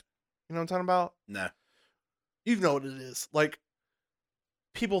effect. You know what I'm talking about? No. You know what it is. Like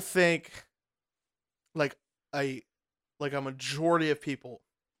people think like a majority of people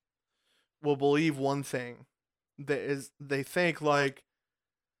will believe one thing that is they think like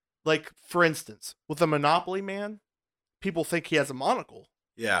for instance, with the Monopoly man, people think he has a monocle.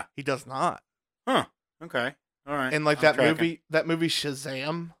 Yeah. He does not. Huh. Okay. All right. And like I'm tracking. that movie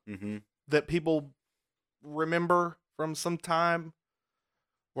Shazam Mm-hmm. that people remember from some time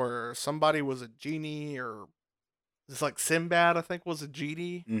where somebody was a genie, or it's like Sinbad, I think, was a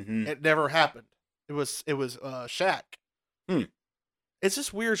genie. Mm-hmm. It never happened. It was Shaq. Hmm. It's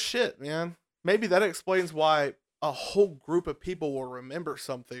just weird shit, man. Maybe that explains why a whole group of people will remember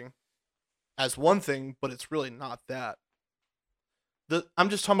something as one thing, but it's really not that. I'm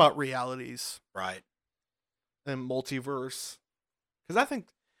just talking about realities Right. and multiverse, because I think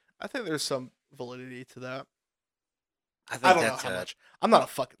there's some validity to that. I I think don't know that's how a much. I'm not a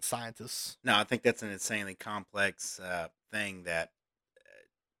fucking scientist. no. I think that's an insanely complex thing that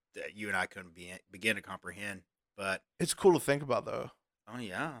you and I couldn't begin to comprehend. But It's cool to think about, though. oh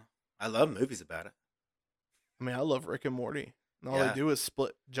yeah, I love movies about it. I mean, I love Rick and Morty, and all they Yeah, do is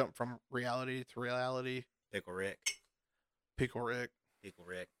jump from reality to reality. Pickle Rick, Pickle Rick, Pickle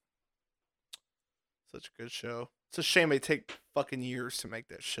Rick. such a good show. It's a shame they take fucking years to make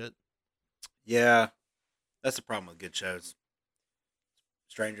that shit. Yeah, that's the problem with good shows.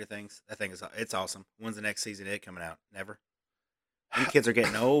 Stranger Things. That thing it's awesome. When's the next season of it coming out? Never. Them kids are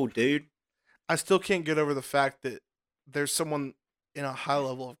getting old, dude. I still can't get over the fact that there's someone in a high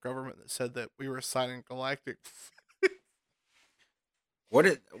level of government that said that we were signing galactic What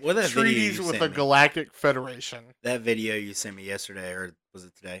that video treaties you with the sent me? Galactic Federation. That video you sent me yesterday, or was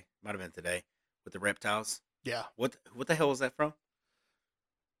it today? Might have been today, with the reptiles. Yeah, What the hell was that from?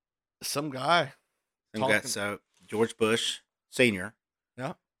 some guy Some guy. talking. So George Bush Senior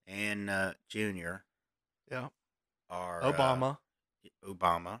Yeah, and Junior yeah. are Obama,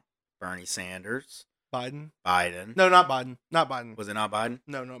 Obama, Bernie Sanders, Biden. Biden. No, not Biden. Not Biden. Was it not Biden?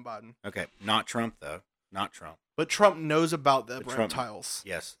 No, no Biden. Okay, not Trump though. Not Trump. But Trump knows about the But Trump, reptiles.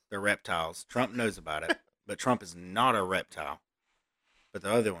 yes, they're reptiles. Trump knows about it, but Trump is not a reptile. But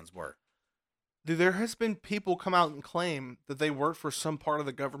the other ones were. Dude, there has been people come out and claim that they work for some part of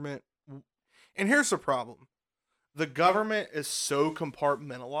the government. And here's the problem. The government is so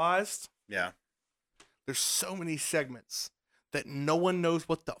compartmentalized. Yeah. There's so many segments that no one knows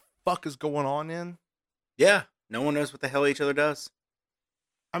what the fuck is going on in. Yeah. No one knows what the hell each other does.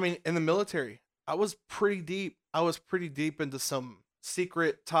 I mean, in the military, I was pretty deep. I was pretty deep into some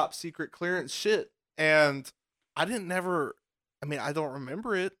top secret clearance shit. And I didn't never, I mean, I don't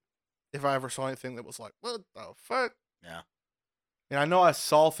remember it if I ever saw anything that was like, what the fuck? Yeah. And I know I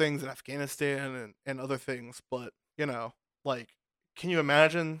saw things in Afghanistan and other things, but, like, can you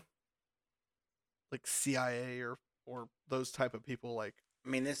imagine, like, CIA or those type of people? Like, I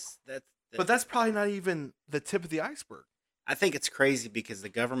mean, but that's probably not even the tip of the iceberg. I think it's crazy because the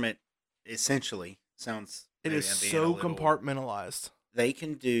government essentially sounds. It maybe is I'm being so a little- compartmentalized. They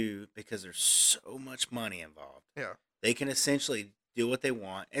can do, because there's so much money involved. Yeah. They can essentially do what they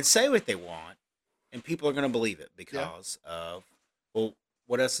want and say what they want, and people are going to believe it because of, well,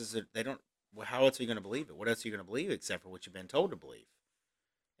 what else is it? They don't. Well, how else are you going to believe it? What else are you going to believe except for what you've been told to believe?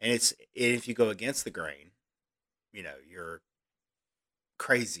 And if you go against the grain, you're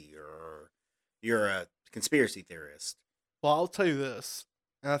crazy or you're a conspiracy theorist. Well, I'll tell you this,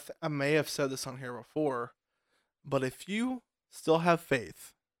 and I may have said this on here before, but if you still have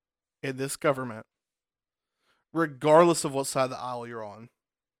faith in this government, regardless of what side of the aisle you're on,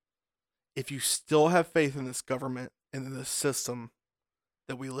 if you still have faith in this government and in this system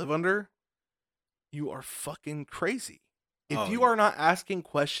that we live under, you are fucking crazy. If you are not asking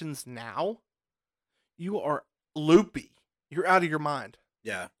questions now, you are loopy. You're out of your mind.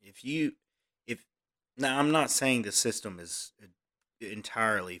 Yeah. Now I'm not saying the system is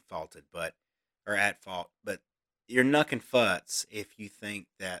entirely faulted, or at fault, but you're knucking futs if you think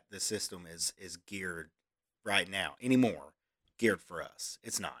that the system is geared right now anymore, geared for us.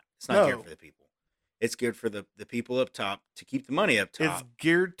 It's not. It's not geared for the people. It's geared for the people up top to keep the money up top. It's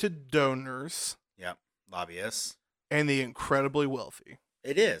geared to donors. Yep. Lobbyists. And the incredibly wealthy.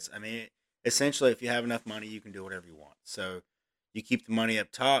 It is. I mean, essentially, if you have enough money, you can do whatever you want. So you keep the money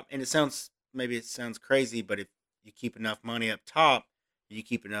up top, and maybe it sounds crazy, but if you keep enough money up top, you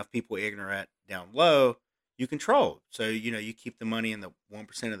keep enough people ignorant down low, you control. So, you keep the money in the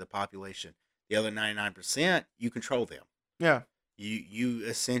 1% of the population. The other 99%, you control them. Yeah. You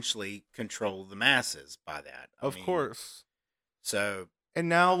essentially control the masses by that. Of course. So. And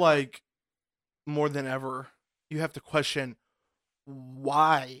now, like, more than ever, you have to question,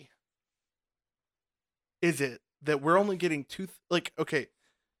 why is it that we're only getting okay,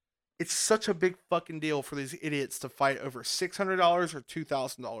 it's such a big fucking deal for these idiots to fight over $600 or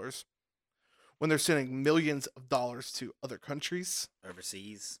 $2,000 when they're sending millions of dollars to other countries.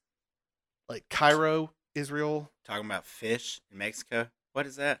 Overseas. Like Cairo, Israel. Talking about fish in Mexico. What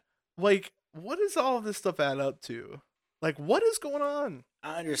is that? Like, what does all of this stuff add up to? Like, what is going on?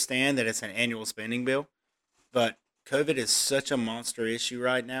 I understand that it's an annual spending bill, but COVID is such a monster issue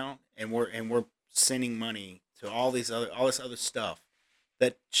right now, and we're sending money to all this other stuff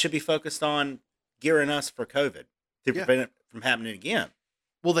that should be focused on gearing us for COVID to Yeah. prevent it from happening again.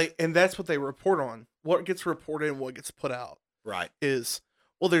 Well, and that's what they report on. What gets reported and what gets put out Right. is,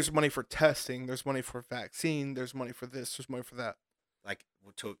 well, there's money for testing, there's money for vaccine, there's money for this, there's money for that. Like,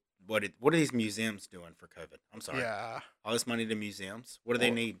 what are these museums doing for COVID? I'm sorry. Yeah. All this money to museums. What do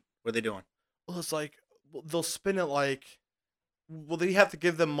they need? What are they doing? Well, it's like, they'll spend it like, well, they have to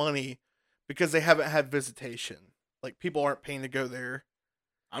give them money because they haven't had visitation. Like, people aren't paying to go there.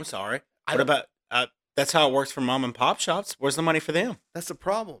 I'm sorry. I What don't- about that's how it works for mom and pop shops. Where's the money for them? That's the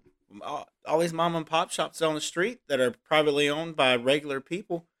problem. All these mom and pop shops on the street that are privately owned by regular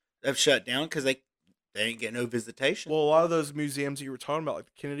people have shut down because they ain't getting no visitation. Well, a lot of those museums you were talking about, like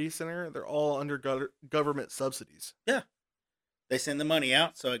the Kennedy Center, they're all under government subsidies. Yeah, they send the money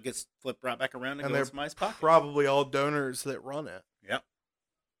out so it gets flipped right back around and And goes they're in somebody's pocket. probably all donors that run it. Yep.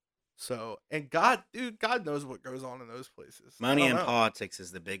 So, and God knows what goes on in those places. Money I don't in know. politics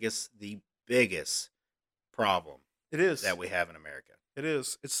is the biggest problem It is. that we have in America. It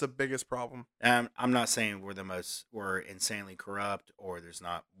is. It's the biggest problem. I'm not saying we're insanely corrupt or there's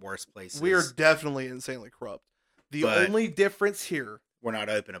not worse places. We are definitely insanely corrupt. The But- only difference here, We're not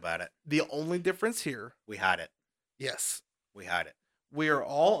open about it. we We hide it. yes, We hide it. we are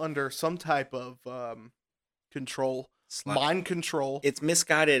all under some type of control, mind control. It's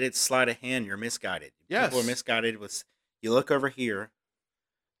misguided. It's sleight of hand. You're misguided. Yes. People are misguided with. You look over here.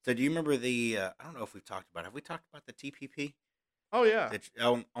 So do you remember the? I don't know if we've talked about it. Have we talked about the TPP? Oh yeah,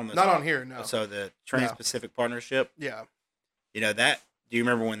 On the not on here. No. So the Trans-Pacific Partnership. Yeah. You know that? Do you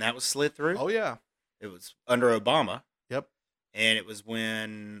remember when that was slid through? Oh yeah. It was under Obama. Yep. And it was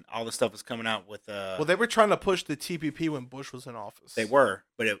when all the stuff was coming out with. Well, they were trying to push the TPP when Bush was in office. They were,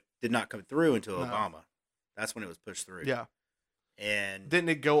 but it did not come through until No. Obama. That's when it was pushed through. Yeah. And Didn't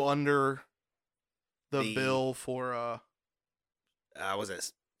it go under the The- bill for was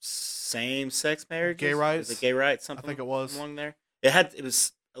it same-sex marriage? Gay rights? Was it gay rights? Something think it was. along there. It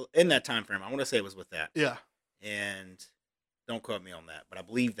was in that time frame. I want to say it was with that. yeah. And don't quote me on that, but I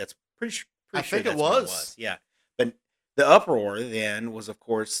believe that's pretty sure. I think it that's what was. Yeah, but the uproar then was, of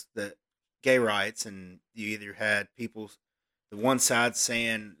course, the gay rights, and you either had people, the one side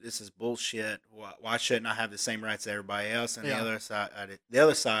saying this is bullshit. Why shouldn't I have the same rights as everybody else? And Yeah. the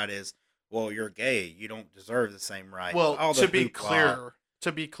other side is, well, you're gay. You don't deserve the same rights. Well, All the to be hoopla.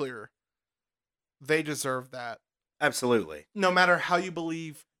 clear, they deserve that. Absolutely. No matter how you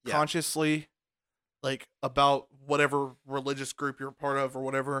believe Yeah. consciously, like about whatever religious group you're a part of or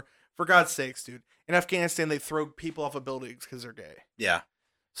whatever. For God's sakes, dude. In Afghanistan, they throw people off of buildings because they're gay. Yeah.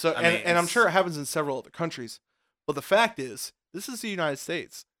 So, I mean, and I'm it's- sure it happens in several other countries. But the fact is, this is the United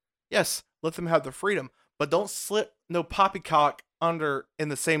States. Yes, let them have the freedom, but don't slip no poppycock under in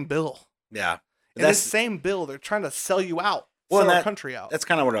the same bill. Yeah. In this same bill, they're trying to sell you out, Well, sell our that- country out. That's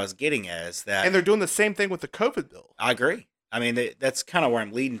kind of what I was getting at. Is that And they're doing the same thing with the COVID bill. I agree. I mean, that's kind of where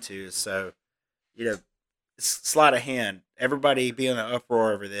I'm leading to. So, sleight of hand. Everybody be in an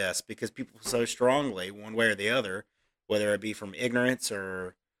uproar over this because people so strongly, one way or the other, whether it be from ignorance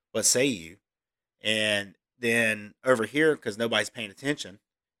or what say you, and then over here because nobody's paying attention,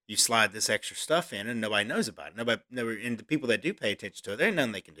 you slide this extra stuff in and nobody knows about it. And the people that do pay attention to it, there ain't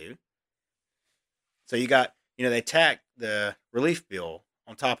nothing they can do. So you got, they tack the relief bill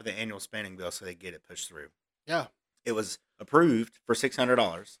on top of the annual spending bill so they get it pushed through. Yeah. It was approved for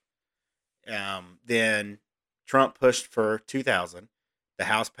 $600. Then Trump pushed for $2,000. The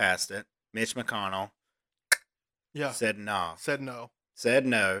House passed it. Mitch McConnell Yeah. said no. Said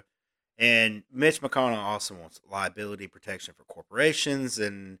no. And Mitch McConnell also wants liability protection for corporations,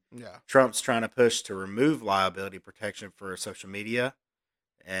 and Yeah. Trump's trying to push to remove liability protection for social media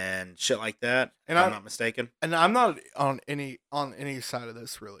and shit like that. And if I'm not mistaken. And I'm not on any side of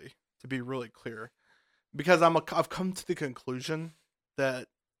this, really, to be really clear, because I've come to the conclusion that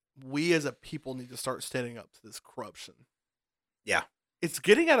we as a people need to start standing up to this corruption. Yeah. It's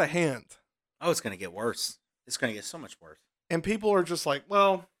getting out of hand, Oh, it's going to get worse. It's going to get so much worse. and people are just like,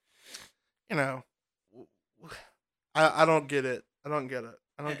 well, I don't get it. I don't get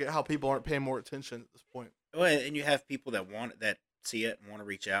how people aren't paying more attention at this point. Well, and you have people that see it and want to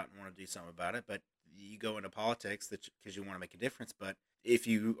reach out and want to do something about it, but you go into politics because you want to make a difference. But if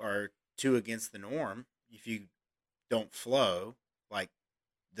you are too against the norm, if you don't flow like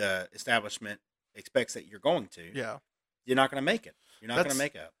the establishment expects that you're going to, Yeah. you're not going to make it. You're not going to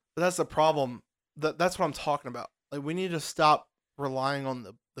make it. But that's the problem. That's what I'm talking about. Like, we need to stop relying on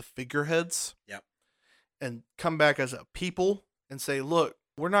the the figureheads. Yep. And come back as a people and say, look,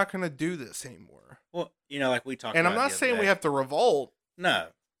 we're not going to do this anymore. Well, like we talked and about. I'm not the other saying day. we have to revolt. No.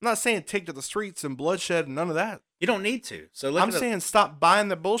 I'm not saying take to the streets and bloodshed and none of that. You don't need to. So I'm saying stop buying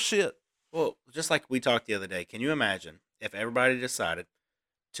the bullshit. Well, just like we talked the other day, can you imagine if everybody decided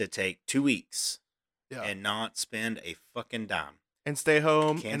to take 2 weeks and not spend a fucking dime? And stay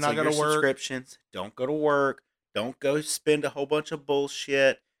home Cancel and not go to work. Subscriptions. Don't go to work. Don't go spend a whole bunch of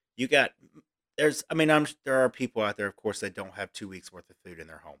bullshit. There are people out there, of course, that don't have 2 weeks worth of food in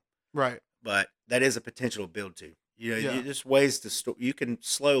their home. Right. But that is a potential to build to. Just ways to store. You can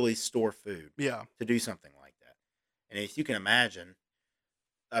slowly store food. Yeah. To do something like that. And if you can imagine,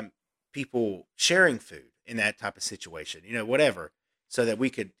 people sharing food in that type of situation, whatever, so that we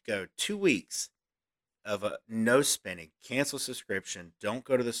could go 2 weeks of no spending, cancel subscription, don't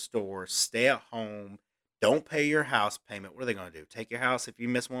go to the store, stay at home, don't pay your house payment. What are they going to do? Take your house if you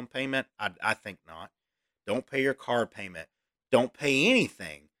miss one payment? I think not. Don't pay your car payment. Don't pay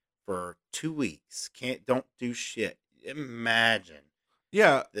anything for 2 weeks. Don't do shit. Imagine.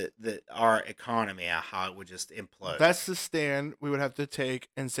 Yeah. Our economy, how it would just implode. That's the stand we would have to take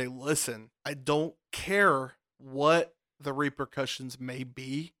and say, listen, I don't care what the repercussions may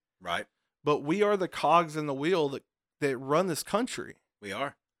be. Right. But we are the cogs in the wheel that run this country. We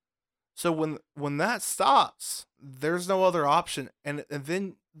are. So when that stops, there's no other option. And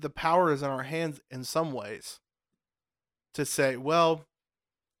then the power is in our hands in some ways to say, well,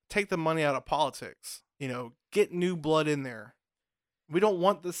 take the money out of politics, get new blood in there. We don't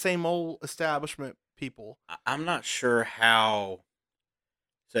want the same old establishment people. I'm not sure how.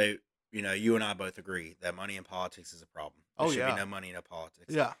 So, you and I both agree that money in politics is a problem. There should be no money in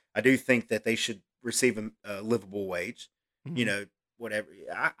politics. Yeah. I do think that they should receive a livable wage. Mm-hmm. Whatever.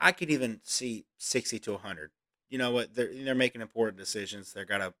 I could even see 60 to 100. You know what? They're making important decisions. They're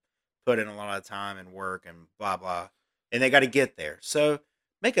got to put in a lot of time and work and blah, blah. And they got to get there. So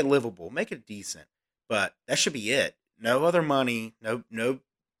make it livable. Make it decent. But that should be it. No other money. No,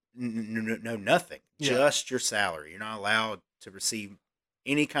 nothing. Yeah. Just your salary. You're not allowed to receive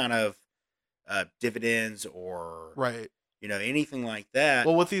any kind of dividends or anything like that.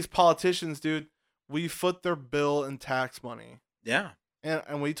 Well, with these politicians, dude, we foot their bill in tax money. Yeah.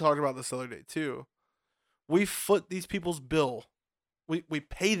 And we talked about this the other day too. We foot these people's bill. We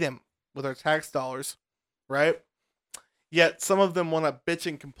pay them with our tax dollars, right? Yet some of them want to bitch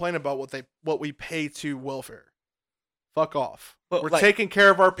and complain about what we pay to welfare. Fuck off. But we're taking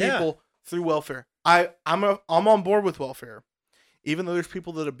care of our people through welfare. I'm on board with welfare. Even though there's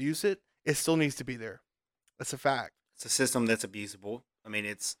people that abuse it, it still needs to be there. That's a fact. It's a system that's abusable. I mean,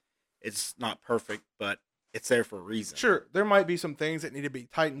 it's not perfect, but it's there for a reason. Sure, there might be some things that need to be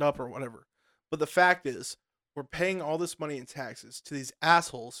tightened up or whatever. But the fact is, we're paying all this money in taxes to these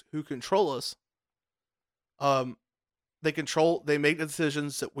assholes who control us. They make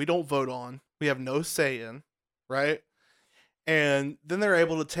decisions that we don't vote on. We have no say in, right? And then they're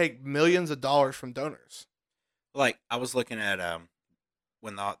able to take millions of dollars from donors. Like, I was looking at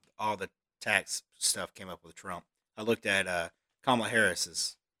when all the tax stuff came up with Trump. I looked at Kamala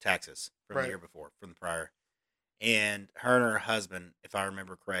Harris's taxes from the year before, from the prior. And her husband, if I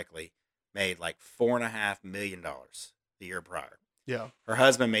remember correctly, made like $4.5 million the year prior. Yeah. Her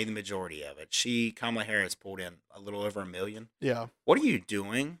husband made the majority of it. Kamala Harris, pulled in a little over $1 million. Yeah. What are you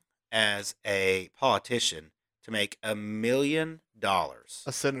doing as a politician to make $1 million?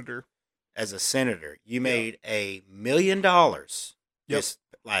 A senator. As a senator, you made $1 million this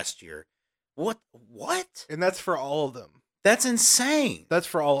last year. What? And that's for all of them. That's insane. That's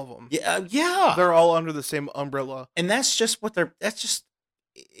for all of them. Yeah. They're all under the same umbrella. And that's just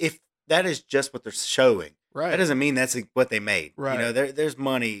if that is just what they're showing. Right. That doesn't mean that's what they made. Right. There's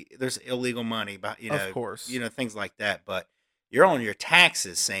money, there's illegal money, but of course, things like that. But you're on your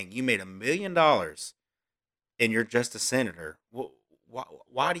taxes saying you made $1 million, and you're just a senator.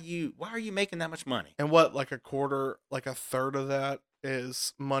 Why are you making that much money? And what, like a quarter, like a third of that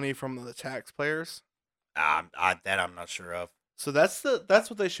is money from the taxpayers? I'm not sure of. So that's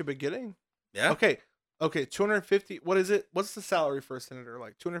what they should be getting. Yeah. Okay. 250. What is it? What's the salary for a senator?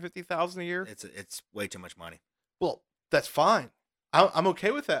 Like $250,000 a year? It's way too much money. Well, that's fine. I'm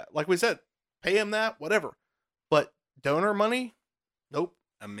okay with that. Like we said, pay him that, whatever. But donor money? Nope.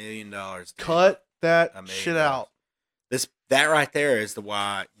 $1 million. Dude. Cut that shit out. That right there is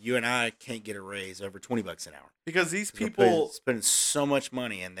why you and I can't get a raise over $20 an hour. Because these people spending so much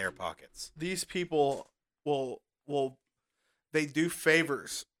money in their pockets. These people will they do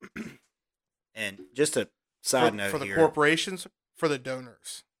favors. And just a side note for the here, corporations, for the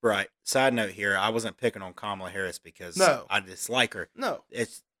donors. Right. Side note here, I wasn't picking on Kamala Harris because No, I dislike her. no.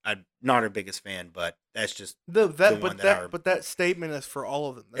 I'm not her biggest fan, but that's just No, the one that I but that statement is for all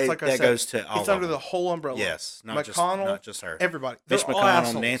of them. That's like I that said. goes to It's all of under the them. whole umbrella. Yes, not McConnell, just her. everybody. They're Mitch all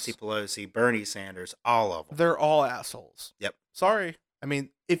McConnell, Nancy assholes. Pelosi, Bernie Sanders, all of them. They're all assholes. Yep. Sorry. I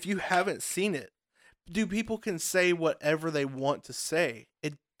mean, if you haven't seen it, people can say whatever they want to say.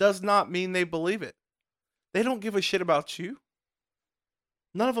 It does not mean they believe it. They don't give a shit about you.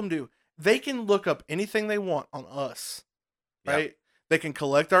 None of them do. They can look up anything they want on us, right? Yep. They can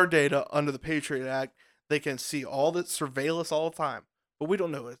collect our data under the Patriot Act. They can see all that, surveil us all the time, but we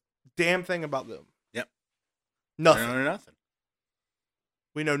don't know a damn thing about them. Yep. Nothing. I don't know nothing.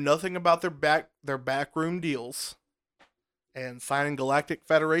 We know nothing about their backroom deals and signing Galactic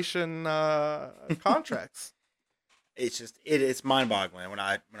Federation contracts. It's just it's mind boggling. When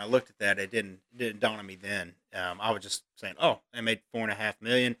I looked at that, it didn't dawn on me then. I was just saying, oh, they made $4.5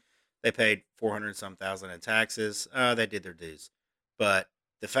 million. They paid 400 some thousand in taxes. They did their dues. But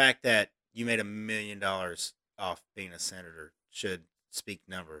the fact that you made $1 million off being a senator should speak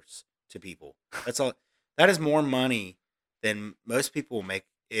numbers to people. That's all. That is more money than most people will make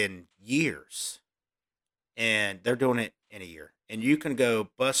in years, and they're doing it in a year. And you can go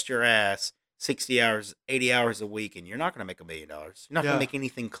bust your ass 60 hours, 80 hours a week, and you're not going to make $1 million. You're not going to make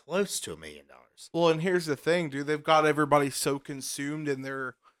anything close to $1 million. Well, and here's the thing, dude. They've got everybody so consumed in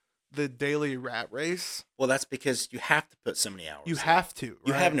the daily rat race. Well, that's because you have to put so many hours. You have to.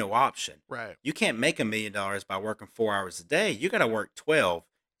 You have no option. Right. You can't make $1 million by working 4 hours a day. You got to work 12,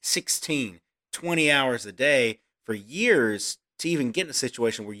 16, 20 hours a day for years to even get in a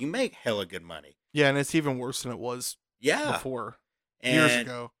situation where you make hella good money. Yeah, and it's even worse than it was before. Years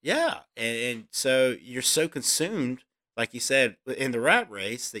ago. Yeah. And so you're so consumed, like you said, in the rat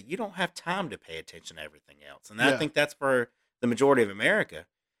race that you don't have time to pay attention to everything else. And I think that's for the majority of America.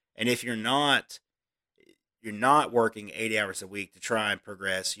 And if you're not working 80 hours a week to try and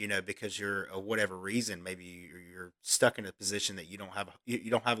progress, because you're whatever reason, maybe you're stuck in a position that you don't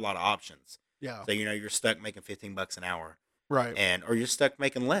have a lot of options. Yeah. So you're stuck making $15 an hour. Right. Or you're stuck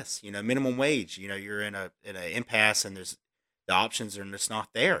making less, minimum wage, you're in a impasse and the options are just not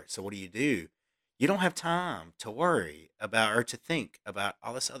there. So what do? You don't have time to worry about or to think about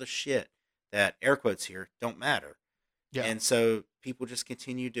all this other shit that, air quotes here, don't matter. Yeah. And so people just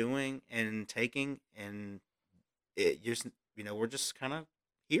continue doing and taking, and we're just kind of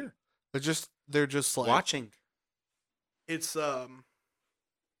here. They're just like watching. It's a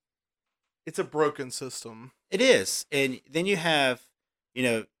broken system. It is. And then you have,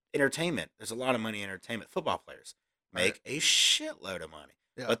 entertainment. There's a lot of money in entertainment. Football players make a shitload of money.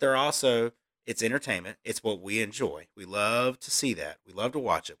 Yeah. But they're also, it's entertainment. It's what we enjoy. We love to see that. We love to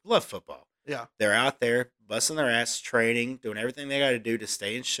watch it. We love football. Yeah. They're out there busting their ass, training, doing everything they got to do to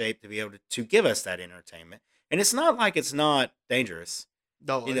stay in shape to be able to give us that entertainment. And it's not like it's not dangerous.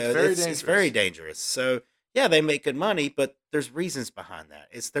 No, it's very dangerous. It's very dangerous. So, yeah, they make good money, but there's reasons behind that.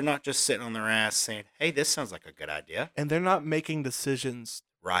 They're not just sitting on their ass saying, hey, this sounds like a good idea. And they're not making decisions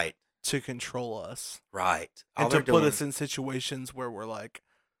right to control us. Right. And to put us in situations where we're like,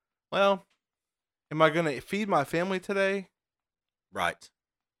 well, am I going to feed my family today? Right.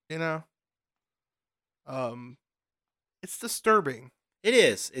 It's disturbing. It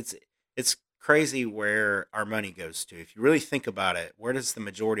is. It's crazy where our money goes to. If you really think about it, where does the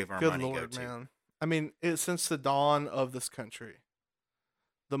majority of our money go to? Man. I mean, since the dawn of this country,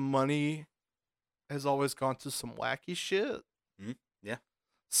 the money has always gone to some wacky shit. Mm-hmm. Yeah.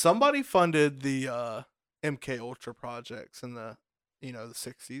 Somebody funded the MK Ultra projects in the the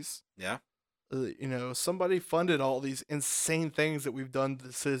 60s. Yeah. Somebody funded all these insane things that we've done to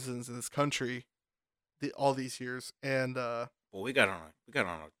the citizens in this country all these years. And well, we got on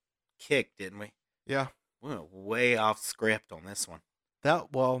a kick, didn't we? Yeah. We went way off script on this one.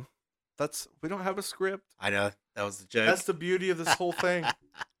 We don't have a script. I know, that was the joke. That's the beauty of this whole thing.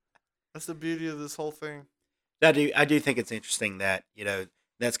 That's the beauty of this whole thing. I do think it's interesting that,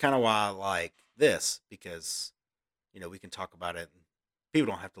 that's kind of why I like this, because, we can talk about it and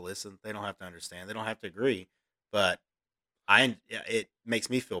people don't have to listen. They don't have to understand. They don't have to agree. But it makes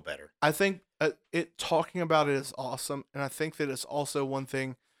me feel better. I think talking about it is awesome. And I think that it's also one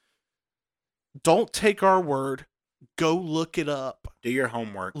thing. Don't take our word. Go look it up. Do your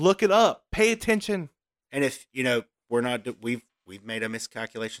homework. Look it up. Pay attention. And if, we're not, we've made a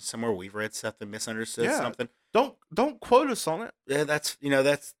miscalculation somewhere. We've read something, misunderstood something. Don't quote us on it. Yeah, that's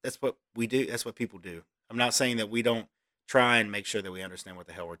what we do. That's what people do. I'm not saying that we don't try and make sure that we understand what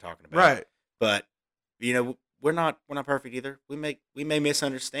the hell we're talking about. Right. But, we're not perfect either. We may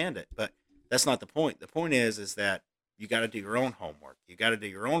misunderstand it, but that's not the point. The point is that you got to do your own homework. You got to do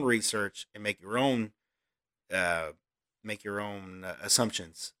your own research and uh, make your own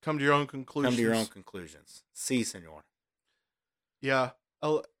assumptions. Come to your own conclusions. Come to your own conclusions. Si, senor. Yeah.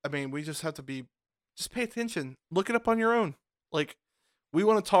 Oh, I mean, we just have to just pay attention. Look it up on your own. Like, we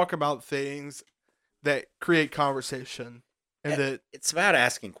want to talk about things that create conversation, and that it's about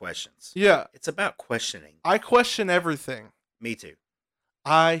asking questions. Yeah, it's about questioning. I question everything. Me too.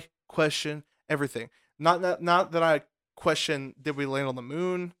 I question everything. Not that I question, did we land on the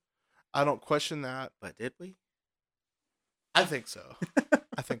moon? I don't question that. But did we? I think so.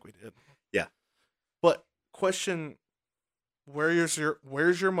 I think we did. Yeah. But question, where's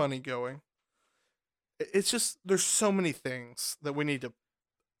your money going? It's just, there's so many things that we need to.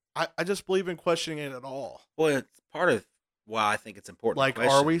 I just believe in questioning it at all. Well, it's part of why I think it's important. Like,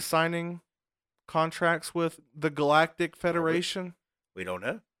 are we signing contracts with the Galactic Federation? We don't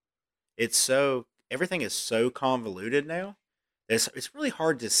know. Everything is so convoluted now. It's really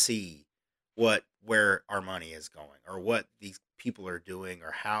hard to see where our money is going, or what these people are doing,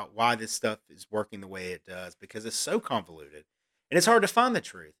 or why this stuff is working the way it does, because it's so convoluted, and it's hard to find the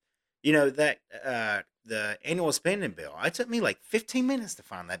truth. You know that the annual spending bill. It took me like 15 minutes to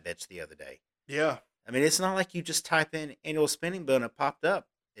find that bitch the other day. Yeah. I mean, it's not like you just type in annual spending bill and it popped up.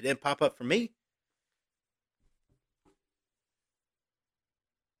 It didn't pop up for me.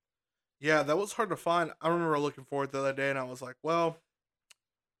 Yeah, that was hard to find. I remember looking for it the other day, and I was like, well,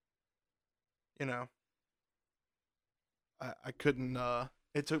 I couldn't.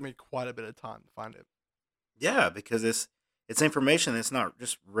 It took me quite a bit of time to find it. Yeah, because it's information that's not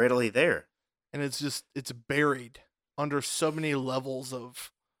just readily there. And it's buried under so many levels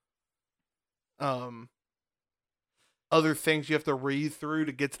of other things you have to read through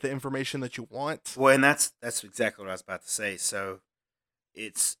to get to the information that you want. Well, and that's exactly what I was about to say. So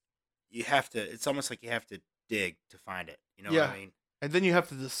it's almost like you have to dig to find it. You know what I mean? And then you have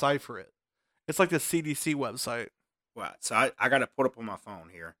to decipher it. It's like the CDC website. Wow. So I got it put up on my phone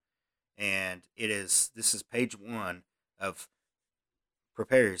here, and this is page 1 of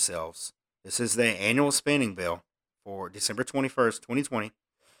Prepare Yourselves. This is the annual spending bill for December 21st, 2020.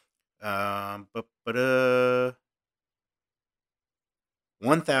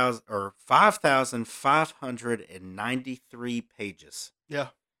 5,593 pages. Yeah.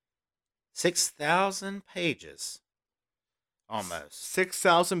 6,000 pages. Almost.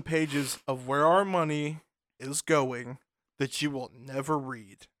 6,000 pages of where our money is going that you will never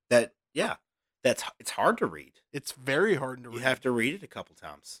read. It's hard to read. It's very hard to read. You have to read it a couple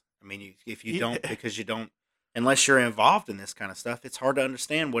times. I mean, if you don't, because you don't, unless you're involved in this kind of stuff, it's hard to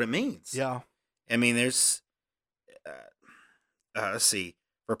understand what it means. Yeah. I mean, there's, let's see,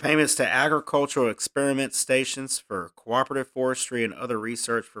 for payments to agricultural experiment stations, for cooperative forestry and other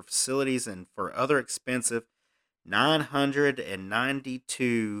research, for facilities, and for other expensive,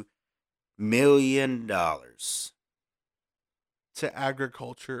 $992 million. To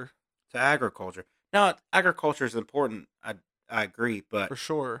agriculture. To agriculture. Now, agriculture is important. I agree, but for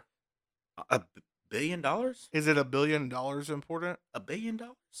sure. $1 billion? Is it $1 billion important? $1 billion? $1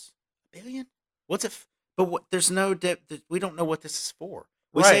 billion? What's it? But there's no depth. We don't know what this is for.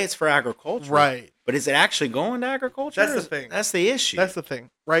 We say it's for agriculture, right? But is it actually going to agriculture? That's the thing. That's the issue. That's the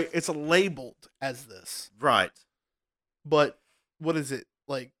thing, right? It's labeled as this, right? But what is it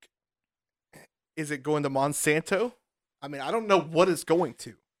like? Is it going to Monsanto? I mean, I don't know what it's going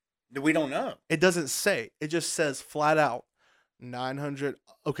to. We don't know. It doesn't say. It just says flat out $1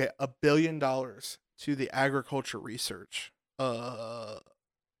 billion to the agriculture research. What?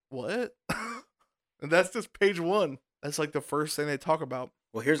 And that's just page 1. That's like the first thing they talk about.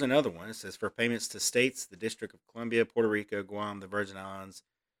 Well, here's another one. It says for payments to states, the District of Columbia, Puerto Rico, Guam, the Virgin Islands,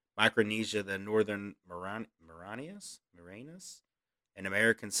 Micronesia, the Northern Marianas, and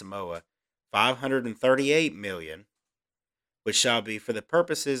American Samoa, $538 million, which shall be for the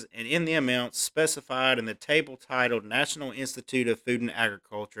purposes and in the amounts specified in the table titled National Institute of Food and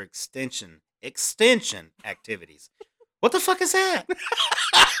Agriculture Extension Activities. What the fuck is that?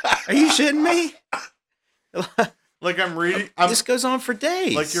 Are you shitting me? Like I'm reading. This goes on for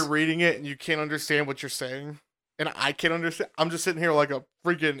days. Like you're reading it and you can't understand what you're saying, and I can't understand. I'm just sitting here like a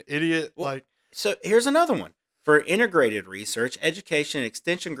freaking idiot. Well, so here's another one. For integrated research, education, and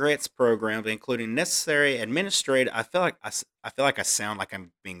extension grants programs, including necessary administrative. I feel like I sound like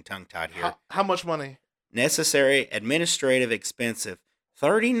I'm being tongue tied here. How much money? Necessary administrative expensive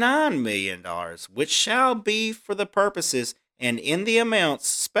 $39 million, which shall be for the purposes and in the amounts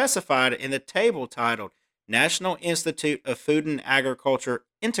specified in the table titled National Institute of Food and Agriculture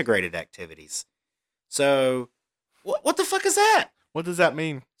Integrated Activities. So, what the fuck is that? What does that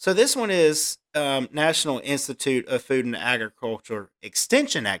mean? So this one is National Institute of Food and Agriculture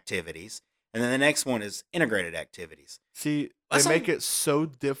Extension Activities, and then the next one is Integrated Activities. See, they That's make it so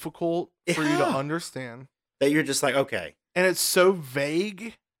difficult for you to Yeah. understand. That you're just like, okay, And it's so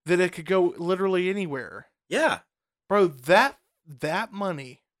vague that it could go literally anywhere. yeah, Bro, that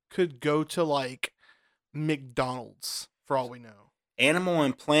money could go to like McDonald's for all we know. Animal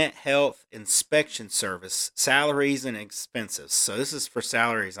and Plant Health Inspection Service salaries and expenses. So this is for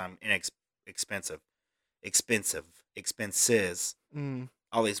salaries. I'm expensive, expenses. Mm.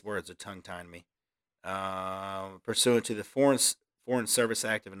 All these words are tongue tying me. Pursuant to the Foreign Service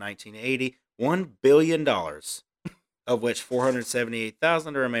Act of 1980, $1 billion, of which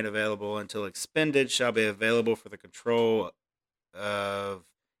 478,000 are made available until expended, shall be available for the control of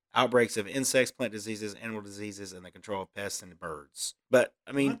outbreaks of insects, plant diseases, animal diseases, and the control of pests and birds. But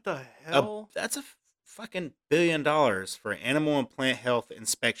I mean, What the hell? that's a fucking $1 billion for Animal and Plant Health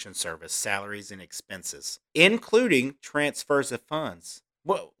Inspection Service salaries and expenses, including transfers of funds.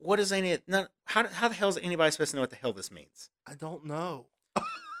 What is any? How the hell is anybody supposed to know what the hell this means? I don't know.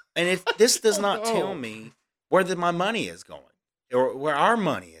 And if this does don't not tell know. me where my money is going or where our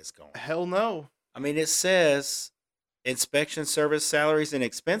money is going. Hell no. I mean, it says inspection service salaries and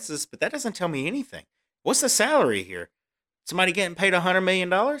expenses, but that doesn't tell me anything. What's the salary here? Somebody getting paid $100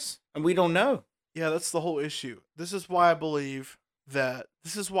 million? And we don't know. Yeah, that's the whole issue. This is why I believe that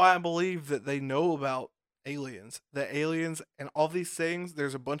they know about aliens. The aliens and all these things,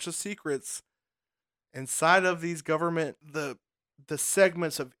 there's a bunch of secrets inside of these government the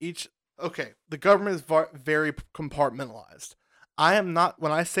segments of each. Okay, the government is very compartmentalized. I am not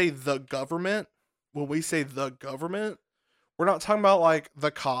when I say the government, when we say the government, we're not talking about like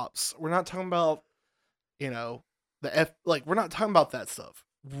the cops. We're not talking about, we're not talking about that stuff.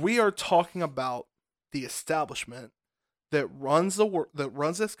 We are talking about the establishment that runs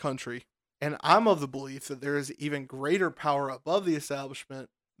this country, and I'm of the belief that there is even greater power above the establishment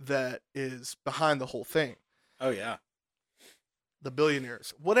that is behind the whole thing. Oh, yeah. The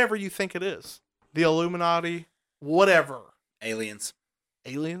billionaires, whatever you think it is, the Illuminati, whatever. Aliens.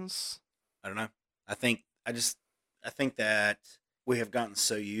 Aliens? I don't know. I think that we have gotten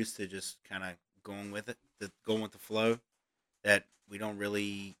so used to just kind of going with it, going with the flow, that we don't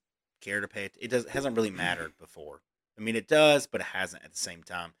really care to pay it. It hasn't really mattered before. I mean, it does, but it hasn't at the same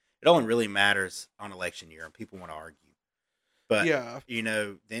time. It only really matters on election year, and people want to argue. But Yeah.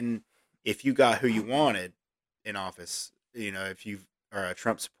 Then if you got who you wanted in office, if you are a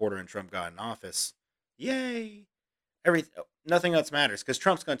Trump supporter and Trump got in office, yay! Nothing else matters because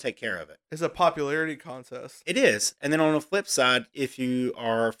Trump's going to take care of it. It's a popularity contest. It is. And then on the flip side, if you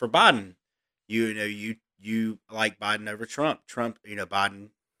are for Biden, you like Biden over Trump. Biden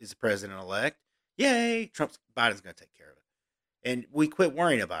is the president-elect. Yay! Biden's going to take care of it. And we quit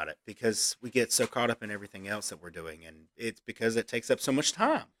worrying about it because we get so caught up in everything else that we're doing. And it's because it takes up so much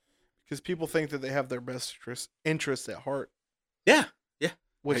time. Because people think that they have their best interests at heart. Yeah. Yeah.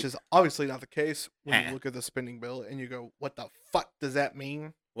 Which is obviously not the case when you look at the spending bill and you go, what the fuck does that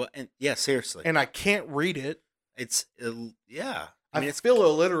mean? Well, and yeah, seriously. And I can't read it. It's, yeah. I feel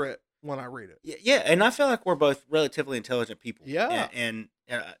illiterate when I read it. Yeah, and I feel like we're both relatively intelligent people. Yeah. And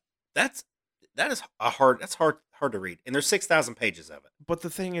that's hard to read. And there's 6,000 pages of it. But the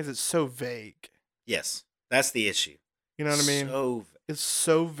thing is, it's so vague. Yes, that's the issue. You know what I mean? It's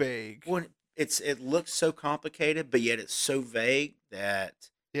so vague. Well, it looks so complicated, but yet it's so vague that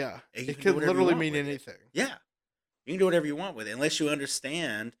it could literally mean anything. Yeah, you can do whatever you want with it, unless you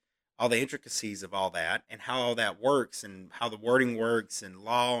understand all the intricacies of all that and how all that works and how the wording works and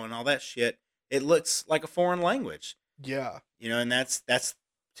law and all that shit. It looks like a foreign language. Yeah, and that's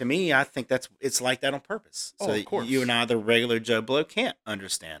to me. I think it's like that on purpose. So of course. You and I, the regular Joe Blow, can't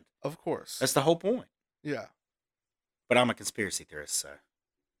understand. Of course, that's the whole point. Yeah. But I'm a conspiracy theorist, so.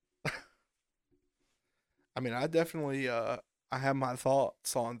 I mean, I definitely, I have my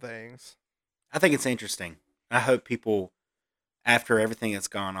thoughts on things. I think it's interesting. I hope people, after everything that's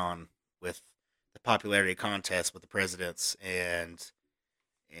gone on with the popularity contest with the presidents and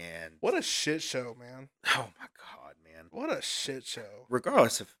what a shit show, man. Oh my God, man. What a shit show.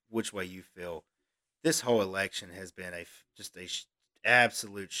 Regardless of which way you feel, this whole election has been just a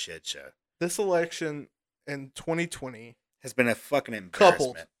absolute shit show. This election in 2020 has been a fucking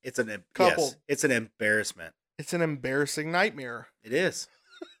embarrassment. Coupled. It's an embarrassment. It's an embarrassing nightmare. It is.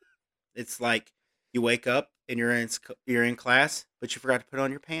 It's like you wake up and you're in class, but you forgot to put on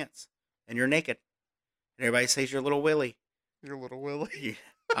your pants and you're naked, and everybody says you're a little Willie. You're a little Willie.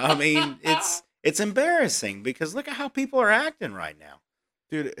 I mean, it's embarrassing because look at how people are acting right now,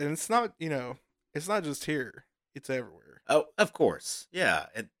 dude. And it's not, it's not just here; it's everywhere. Oh, of course. Yeah.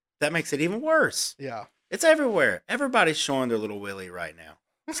 That makes it even worse. Yeah. It's everywhere. Everybody's showing their little willy right now.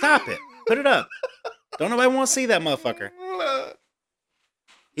 Stop it. Put it up. Don't nobody want to see that motherfucker.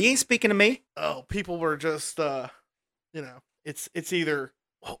 He ain't speaking to me. Oh, people were just, it's either,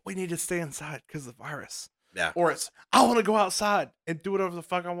 well, we need to stay inside because of the virus. Yeah. Or it's, I want to go outside and do whatever the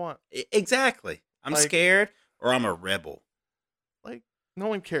fuck I want. Exactly. I'm scared or I'm a rebel. Like, no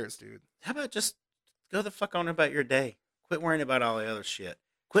one cares, dude. How about just go the fuck on about your day? Quit worrying about all the other shit.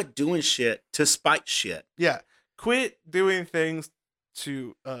 Quit doing shit to spite shit. Yeah. Quit doing things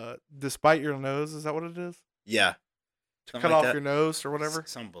to, despite your nose. Is that what it is? Yeah. To cut off your nose or whatever?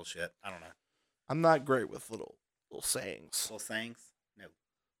 Some bullshit. I don't know. I'm not great with little sayings. Little sayings? No.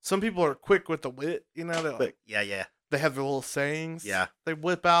 Some people are quick with the wit, you know? They're like, yeah. They have their little sayings. Yeah. They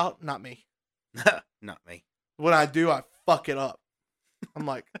whip out. Not me. Not me. When I do, I fuck it up. I'm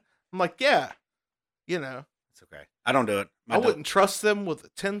like, yeah, you know. It's okay. I don't do it. I wouldn't trust them with a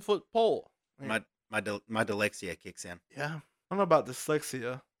 10-foot pole. My dyslexia kicks in. Yeah. I don't know about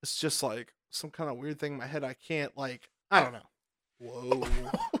dyslexia. It's just like some kind of weird thing in my head. I can't, like, I don't know. Whoa.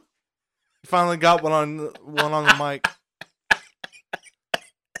 You finally got one on the mic.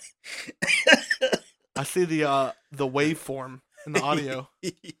 I see the waveform in the audio.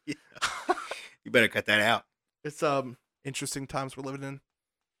 Yeah. You better cut that out. It's interesting times we're living in.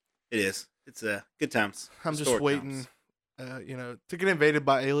 It is. It's good times. I'm just waiting, to get invaded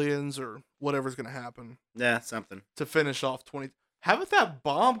by aliens or whatever's gonna happen. Yeah, something to finish off 20. Haven't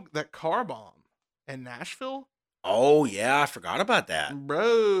that car bomb in Nashville? Oh yeah, I forgot about that,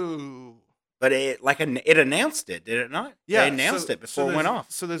 bro. But it announced it, did it not? Yeah, they announced it before it went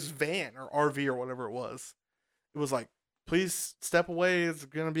off. So this van or RV or whatever it was like, please step away. It's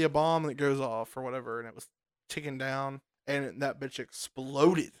gonna be a bomb that goes off or whatever, and it was ticking down, and that bitch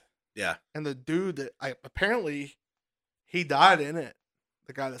exploded. Yeah, and the dude that apparently he died in it.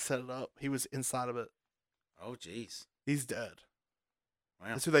 The guy that set it up, he was inside of it. Oh jeez, he's dead. Wow,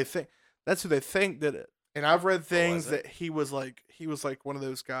 that's who they think. That's who they think did it. And I've read things that he was like one of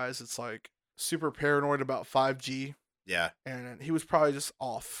those guys that's like super paranoid about 5G. Yeah, and he was probably just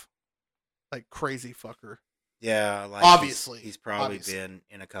off, like crazy fucker. Yeah, like obviously he's probably been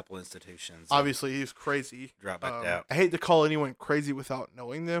in a couple institutions. Obviously, he's crazy. Dropped back out. I hate to call anyone crazy without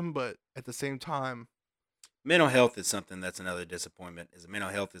knowing them, but at the same time, mental health is something that's another disappointment. Is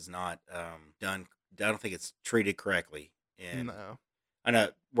mental health is not done. I don't think it's treated correctly. And no, I'm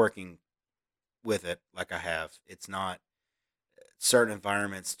not working with it like I have. It's not. Certain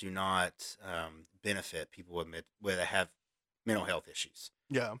environments do not benefit people with have mental health issues.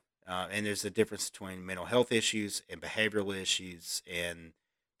 Yeah. And there's a difference between mental health issues and behavioral issues, and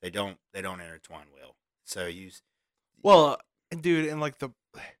they don't intertwine well. So dude, and like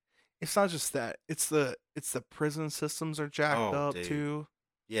it's not just that. It's the prison systems are jacked up dude. too.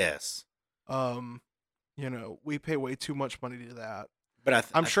 Yes. We pay way too much money to that. But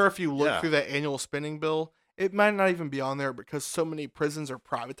I'm sure if you look through that annual spending bill, it might not even be on there because so many prisons are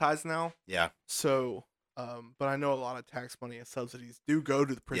privatized now. Yeah. So. But I know a lot of tax money and subsidies do go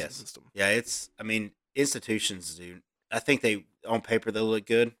to the prison system. Yeah, institutions do. I think on paper they look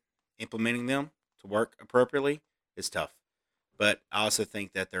good. Implementing them to work appropriately is tough. But I also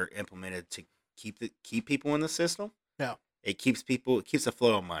think that they're implemented to keep people in the system. Yeah. It keeps a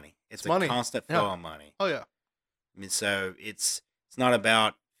flow of money. It's a constant flow of money. Oh yeah. I mean, so it's not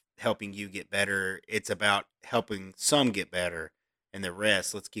about helping you get better. It's about helping some get better, and the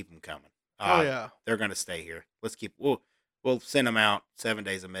rest, let's keep them coming. Oh yeah, they're gonna stay here. We'll send them out 7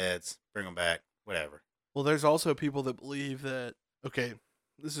 days of meds, bring them back, whatever. Well, there's also people that believe that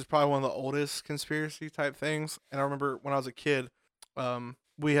this is probably one of the oldest conspiracy type things. And I remember when I was a kid,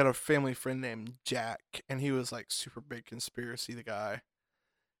 we had a family friend named Jack, and he was like super big conspiracy. The guy,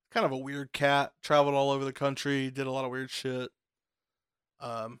 kind of a weird cat, traveled all over the country, did a lot of weird shit.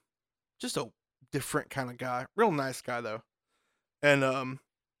 Just a different kind of guy, real nice guy though, and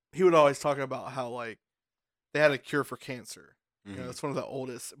he would always talk about how like they had a cure for cancer. Mm-hmm. It's one of the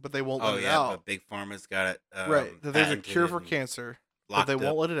oldest, but they won't let it out. But Big Pharma's got it. Right. There's a cure for cancer, but they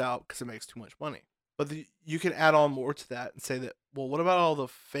won't let it out because it makes too much money. But you can add on more to that and say that, well, what about all the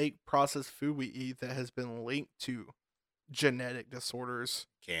fake processed food we eat that has been linked to genetic disorders?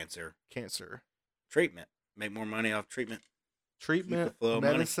 Cancer. Treatment. Make more money off treatment.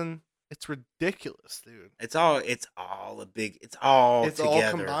 Medicine. It's ridiculous, dude. It's all together. All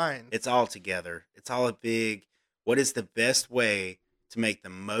combined. It's all together. It's all a big, what is the best way to make the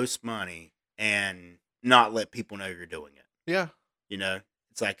most money and not let people know you're doing it? Yeah.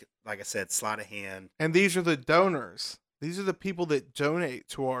 It's like I said, sleight of hand. And these are the donors. These are the people that donate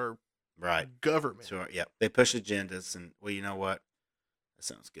to our Right. government. So yeah, they push agendas, and well, you know what? That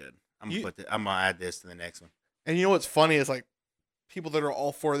sounds good. I'm gonna add this to the next one. And you know what's funny is like people that are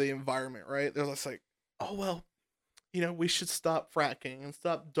all for the environment, right? They're just like, oh well, we should stop fracking and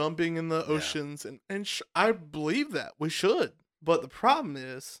stop dumping in the Yeah. oceans, and I believe that we should. But the problem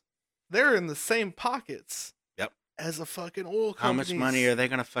is, they're in the same pockets. Yep. As a fucking oil company. How much money are they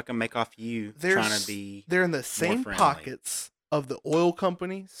gonna fucking make off you trying to be? They're in the same friendly? pockets of the oil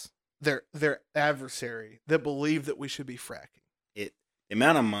companies. Their adversary that believe that we should be fracking. The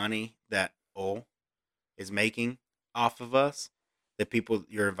amount of money that oil is making off of us, the people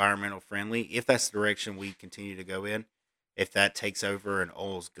you're environmental friendly, if that's the direction we continue to go in, if that takes over and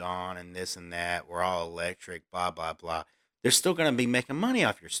oil's gone and this and that, we're all electric, blah blah blah, they're still gonna be making money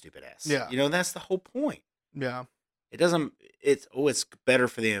off your stupid ass. Yeah. That's the whole point. Yeah. It doesn't. It's better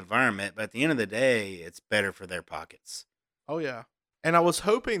for the environment, but at the end of the day, it's better for their pockets. Oh yeah. And I was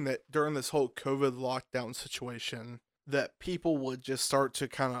hoping that during this whole COVID lockdown situation, that people would just start to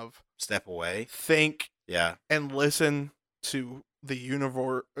kind of step away, think, and listen to the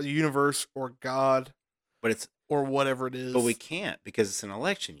universe or God, or whatever it is. But we can't because it's an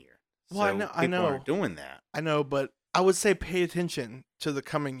election year. Well, so I know. People are doing that. I know, but I would say pay attention to the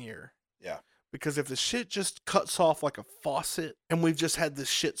coming year. Yeah. Because if the shit just cuts off like a faucet, and we've just had this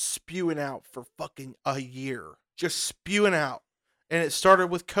shit spewing out for fucking a year, just spewing out, and it started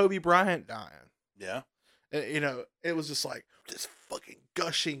with Kobe Bryant dying. Yeah. It was just like this fucking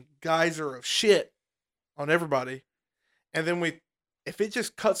gushing geyser of shit on everybody. And then if it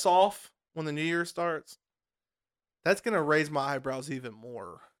just cuts off when the new year starts, that's going to raise my eyebrows even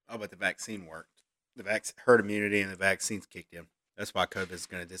more. Oh, but the vaccine worked. The herd immunity and the vaccines kicked in. That's why COVID is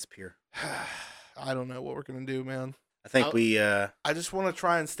going to disappear. I don't know what we're going to do, man. I think I just want to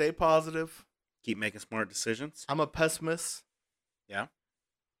try and stay positive. Keep making smart decisions. I'm a pessimist. Yeah.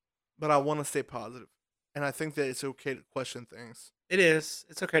 But I want to stay positive. And I think that it's okay to question things. It is.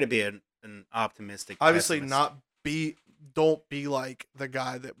 It's okay to be an optimistic Obviously pessimist. Don't be like the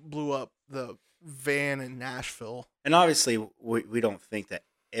guy that blew up the van in Nashville. And obviously, we don't think that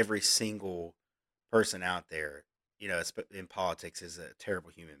every single person out there, in politics is a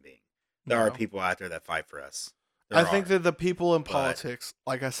terrible human being. There are people out there that fight for us. I think that the people in politics,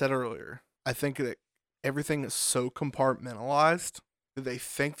 like I said earlier, I think that everything is so compartmentalized that they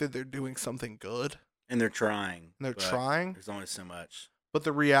think that they're doing something good. And they're trying. Trying. There's only so much. But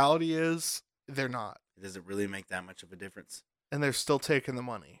the reality is, they're not. Does it really make that much of a difference? And they're still taking the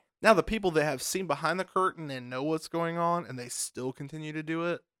money. Now, the people that have seen behind the curtain and know what's going on and they still continue to do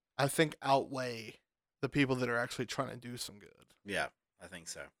it, I think outweigh the people that are actually trying to do some good. Yeah, I think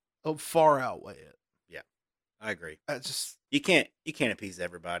so. Oh, far outweigh it. Yeah, I agree. You can't appease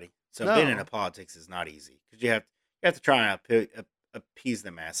everybody. So No. being in politics is not easy because you have to try and appease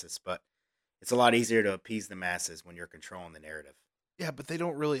the masses, but it's a lot easier to appease the masses when you're controlling the narrative. Yeah, but they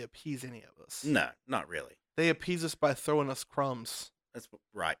don't really appease any of us. No, not really. They appease us by throwing us crumbs. That's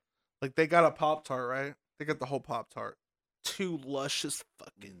right. Like they got a Pop-Tart, right? They got the whole Pop-Tart. 2 luscious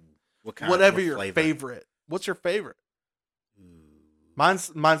fucking whatever your flavor? favorite. What's your favorite? Ooh.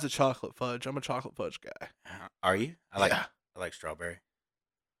 Mine's a chocolate fudge. I'm a chocolate fudge guy. Are you? I like strawberry.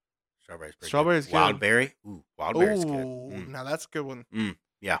 Strawberry's pretty Strawberry's good. good. Wild berry? Ooh, wild berry's good. Ooh, now that's a good one.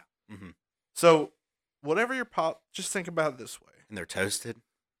 Yeah. Mm-hmm. So, whatever your pop, just think about it this way. And they're toasted.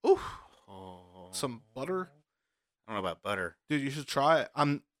 Ooh. Oh. Some butter. I don't know about butter. Dude, you should try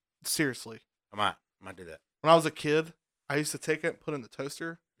it. Seriously. I might do that. When I was a kid, I used to take it, put it in the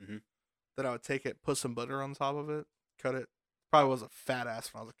toaster. Mm-hmm. Then I would take it, put some butter on top of it, cut it. Probably was a fat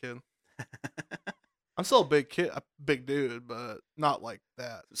ass when I was a kid. I'm still a big dude, but not like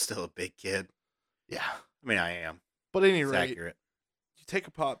that. Still a big kid. Yeah. I mean, I am. But at any It's rate, accurate. you take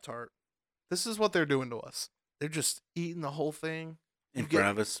a Pop-Tart. This is what they're doing to us. They're just eating the whole thing. In front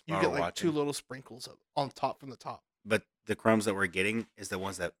of us You while get we're like watching. 2 little sprinkles on top from the top. But the crumbs that we're getting is the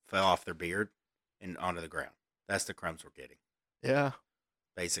ones that fell off their beard and onto the ground. That's the crumbs we're getting. Yeah.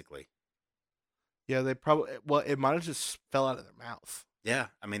 Basically. Yeah, they probably, it might have just fell out of their mouth. Yeah.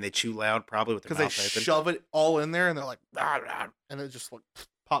 I mean, they chew loud probably with their Because mouth they open. shove it all in there and they're like, rah, rah, and it just like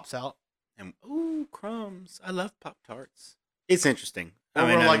pops out. And, ooh, crumbs. I love Pop-Tarts. It's interesting. Or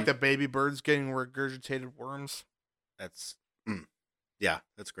I mean, like the baby birds getting regurgitated worms. That's, yeah,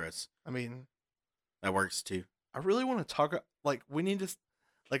 that's gross. I mean, that works too. I really want to talk, I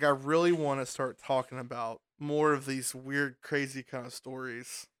really want to start talking about more of these weird, crazy kind of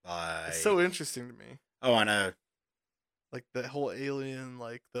stories. It's so interesting to me. Oh, I know. Like the whole alien,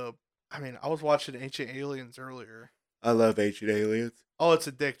 I was watching Ancient Aliens earlier. I love Ancient Aliens. Oh, it's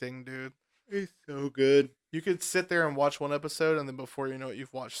addicting, dude. It's so good. You could sit there and watch one episode, and then before you know it,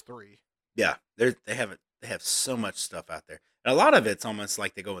 you've watched 3. Yeah, they have so much stuff out there, and a lot of it's almost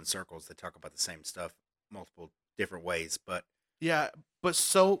like they go in circles. They talk about the same stuff multiple different ways, but Yeah, but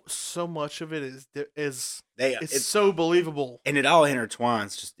so much of it is they it's so believable. and it all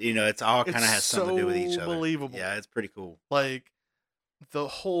intertwines. Just it's all kind of It's has something to do with each so other. believable. Yeah, it's pretty cool. Like the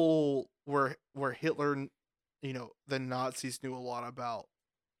whole where Hitler, the Nazis knew a lot about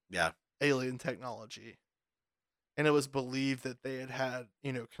Yeah, alien technology, and it was believed that they had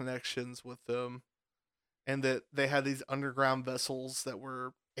connections with them, and that they had these underground vessels that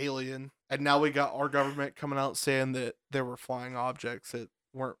were alien. And now we got our government coming out saying that there were flying objects that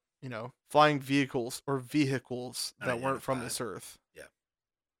weren't, flying vehicles that weren't from this unidentified. earth. Yeah.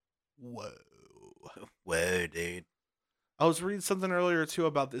 Whoa. Whoa, dude. I was reading something earlier too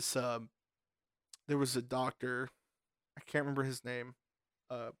about this. There was a doctor, I can't remember his name,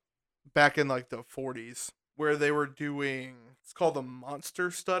 back in like the 40s, where they were doing, it's called the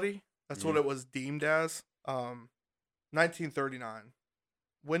monster study. That's what Mhm. it was deemed as. 1939.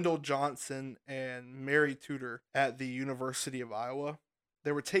 Wendell Johnson and Mary Tudor at the University of Iowa.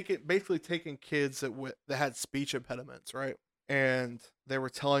 They were basically taking kids that had speech impediments, right? And they were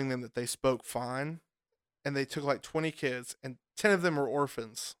telling them that they spoke fine. And they took like 20 kids, and 10 of them were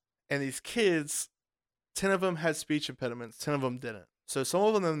orphans. And these kids, 10 of them had speech impediments, 10 of them didn't. So some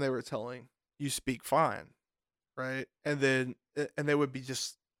of them they were telling, you speak fine, right? And they would be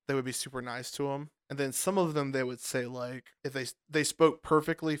super nice to them. And then some of them they would say, like, if they spoke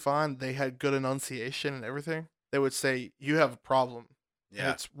perfectly fine, they had good enunciation and everything, they would say, you have a problem, and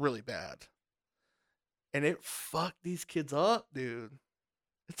Yeah. it's really bad. And it fucked these kids up, dude.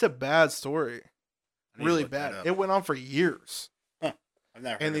 It's a bad story. I need to Really look that bad. up. It went on for years. Huh. I've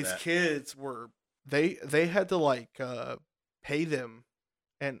never heard And of these that. kids were, they had to like pay them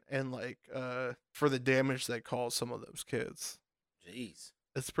and like for the damage they caused some of those kids. Jeez.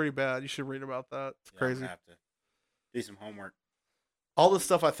 It's pretty bad. You should read about that. It's Yeah, I'm crazy. gonna have to do some homework. All this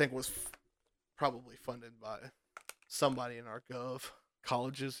stuff I think was probably funded by somebody in our gov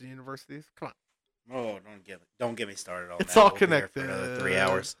colleges and universities. Come on. Oh, don't get me started on It's that. all We'll be here for connected. another 3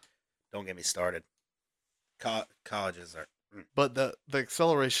 hours. Don't get me started. Colleges are. But the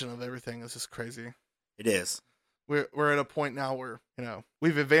acceleration of everything is just crazy. It is. We're at a point now where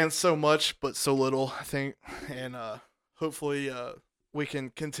we've advanced so much but so little, I think, and hopefully we can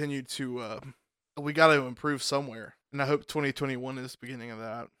continue to we got to improve somewhere, and I hope 2021 is the beginning of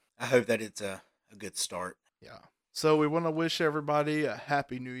that. I hope that it's a good start. Yeah. So we want to wish everybody a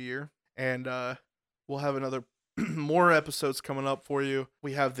happy new year, and we'll have another more episodes coming up for you.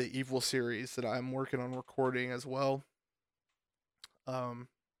 We have the Evil series that I'm working on recording as well.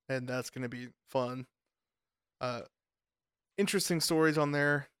 And that's going to be fun. Interesting stories on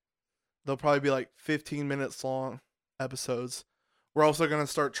there. They'll probably be like 15 minutes long episodes. We're also going to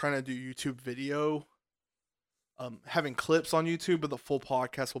start trying to do YouTube video, having clips on YouTube, but the full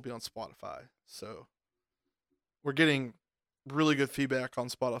podcast will be on Spotify. So we're getting really good feedback on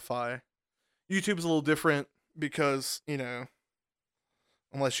Spotify. YouTube's a little different because,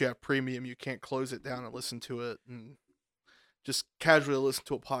 unless you have premium, you can't close it down and listen to it and just casually listen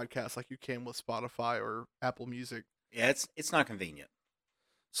to a podcast like you can with Spotify or Apple Music. Yeah, it's not convenient.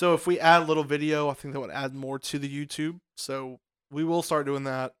 So if we add a little video, I think that would add more to the YouTube. So we will start doing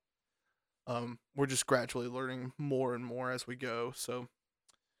that. We're just gradually learning more and more as we go. So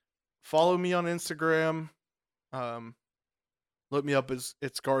follow me on Instagram. Look me up as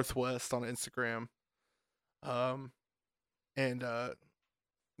it's Garth West on Instagram. And got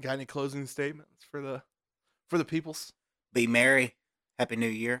any closing statements for the peoples? Be merry. Happy New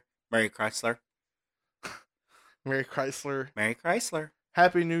Year. Merry Chrysler. Merry Chrysler. Merry Chrysler.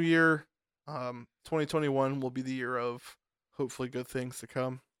 Happy New Year. 2021 will be the year of hopefully good things to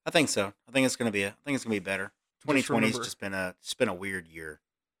come. I think so. I think it's gonna be better. 2020's remember- just been a weird year.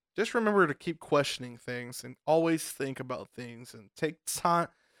 Just remember to keep questioning things and always think about things and take time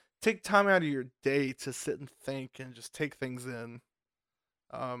out of your day to sit and think and just take things in.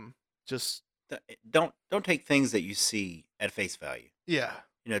 Just Don't take things that you see at face value. yeah,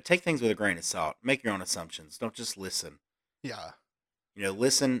 Take things with a grain of salt. Make your own assumptions. Don't just listen. yeah,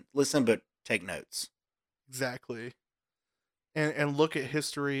 Listen, but take notes. exactly. And look at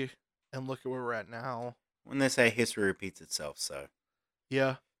history and look at where we're at now. When they say history repeats itself, so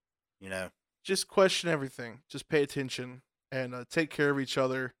Yeah, just question everything. Just pay attention and take care of each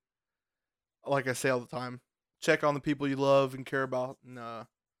other. Like I say all the time, check on the people you love and care about. And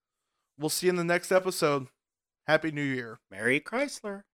we'll see you in the next episode. Happy New Year. Merry Chrysler.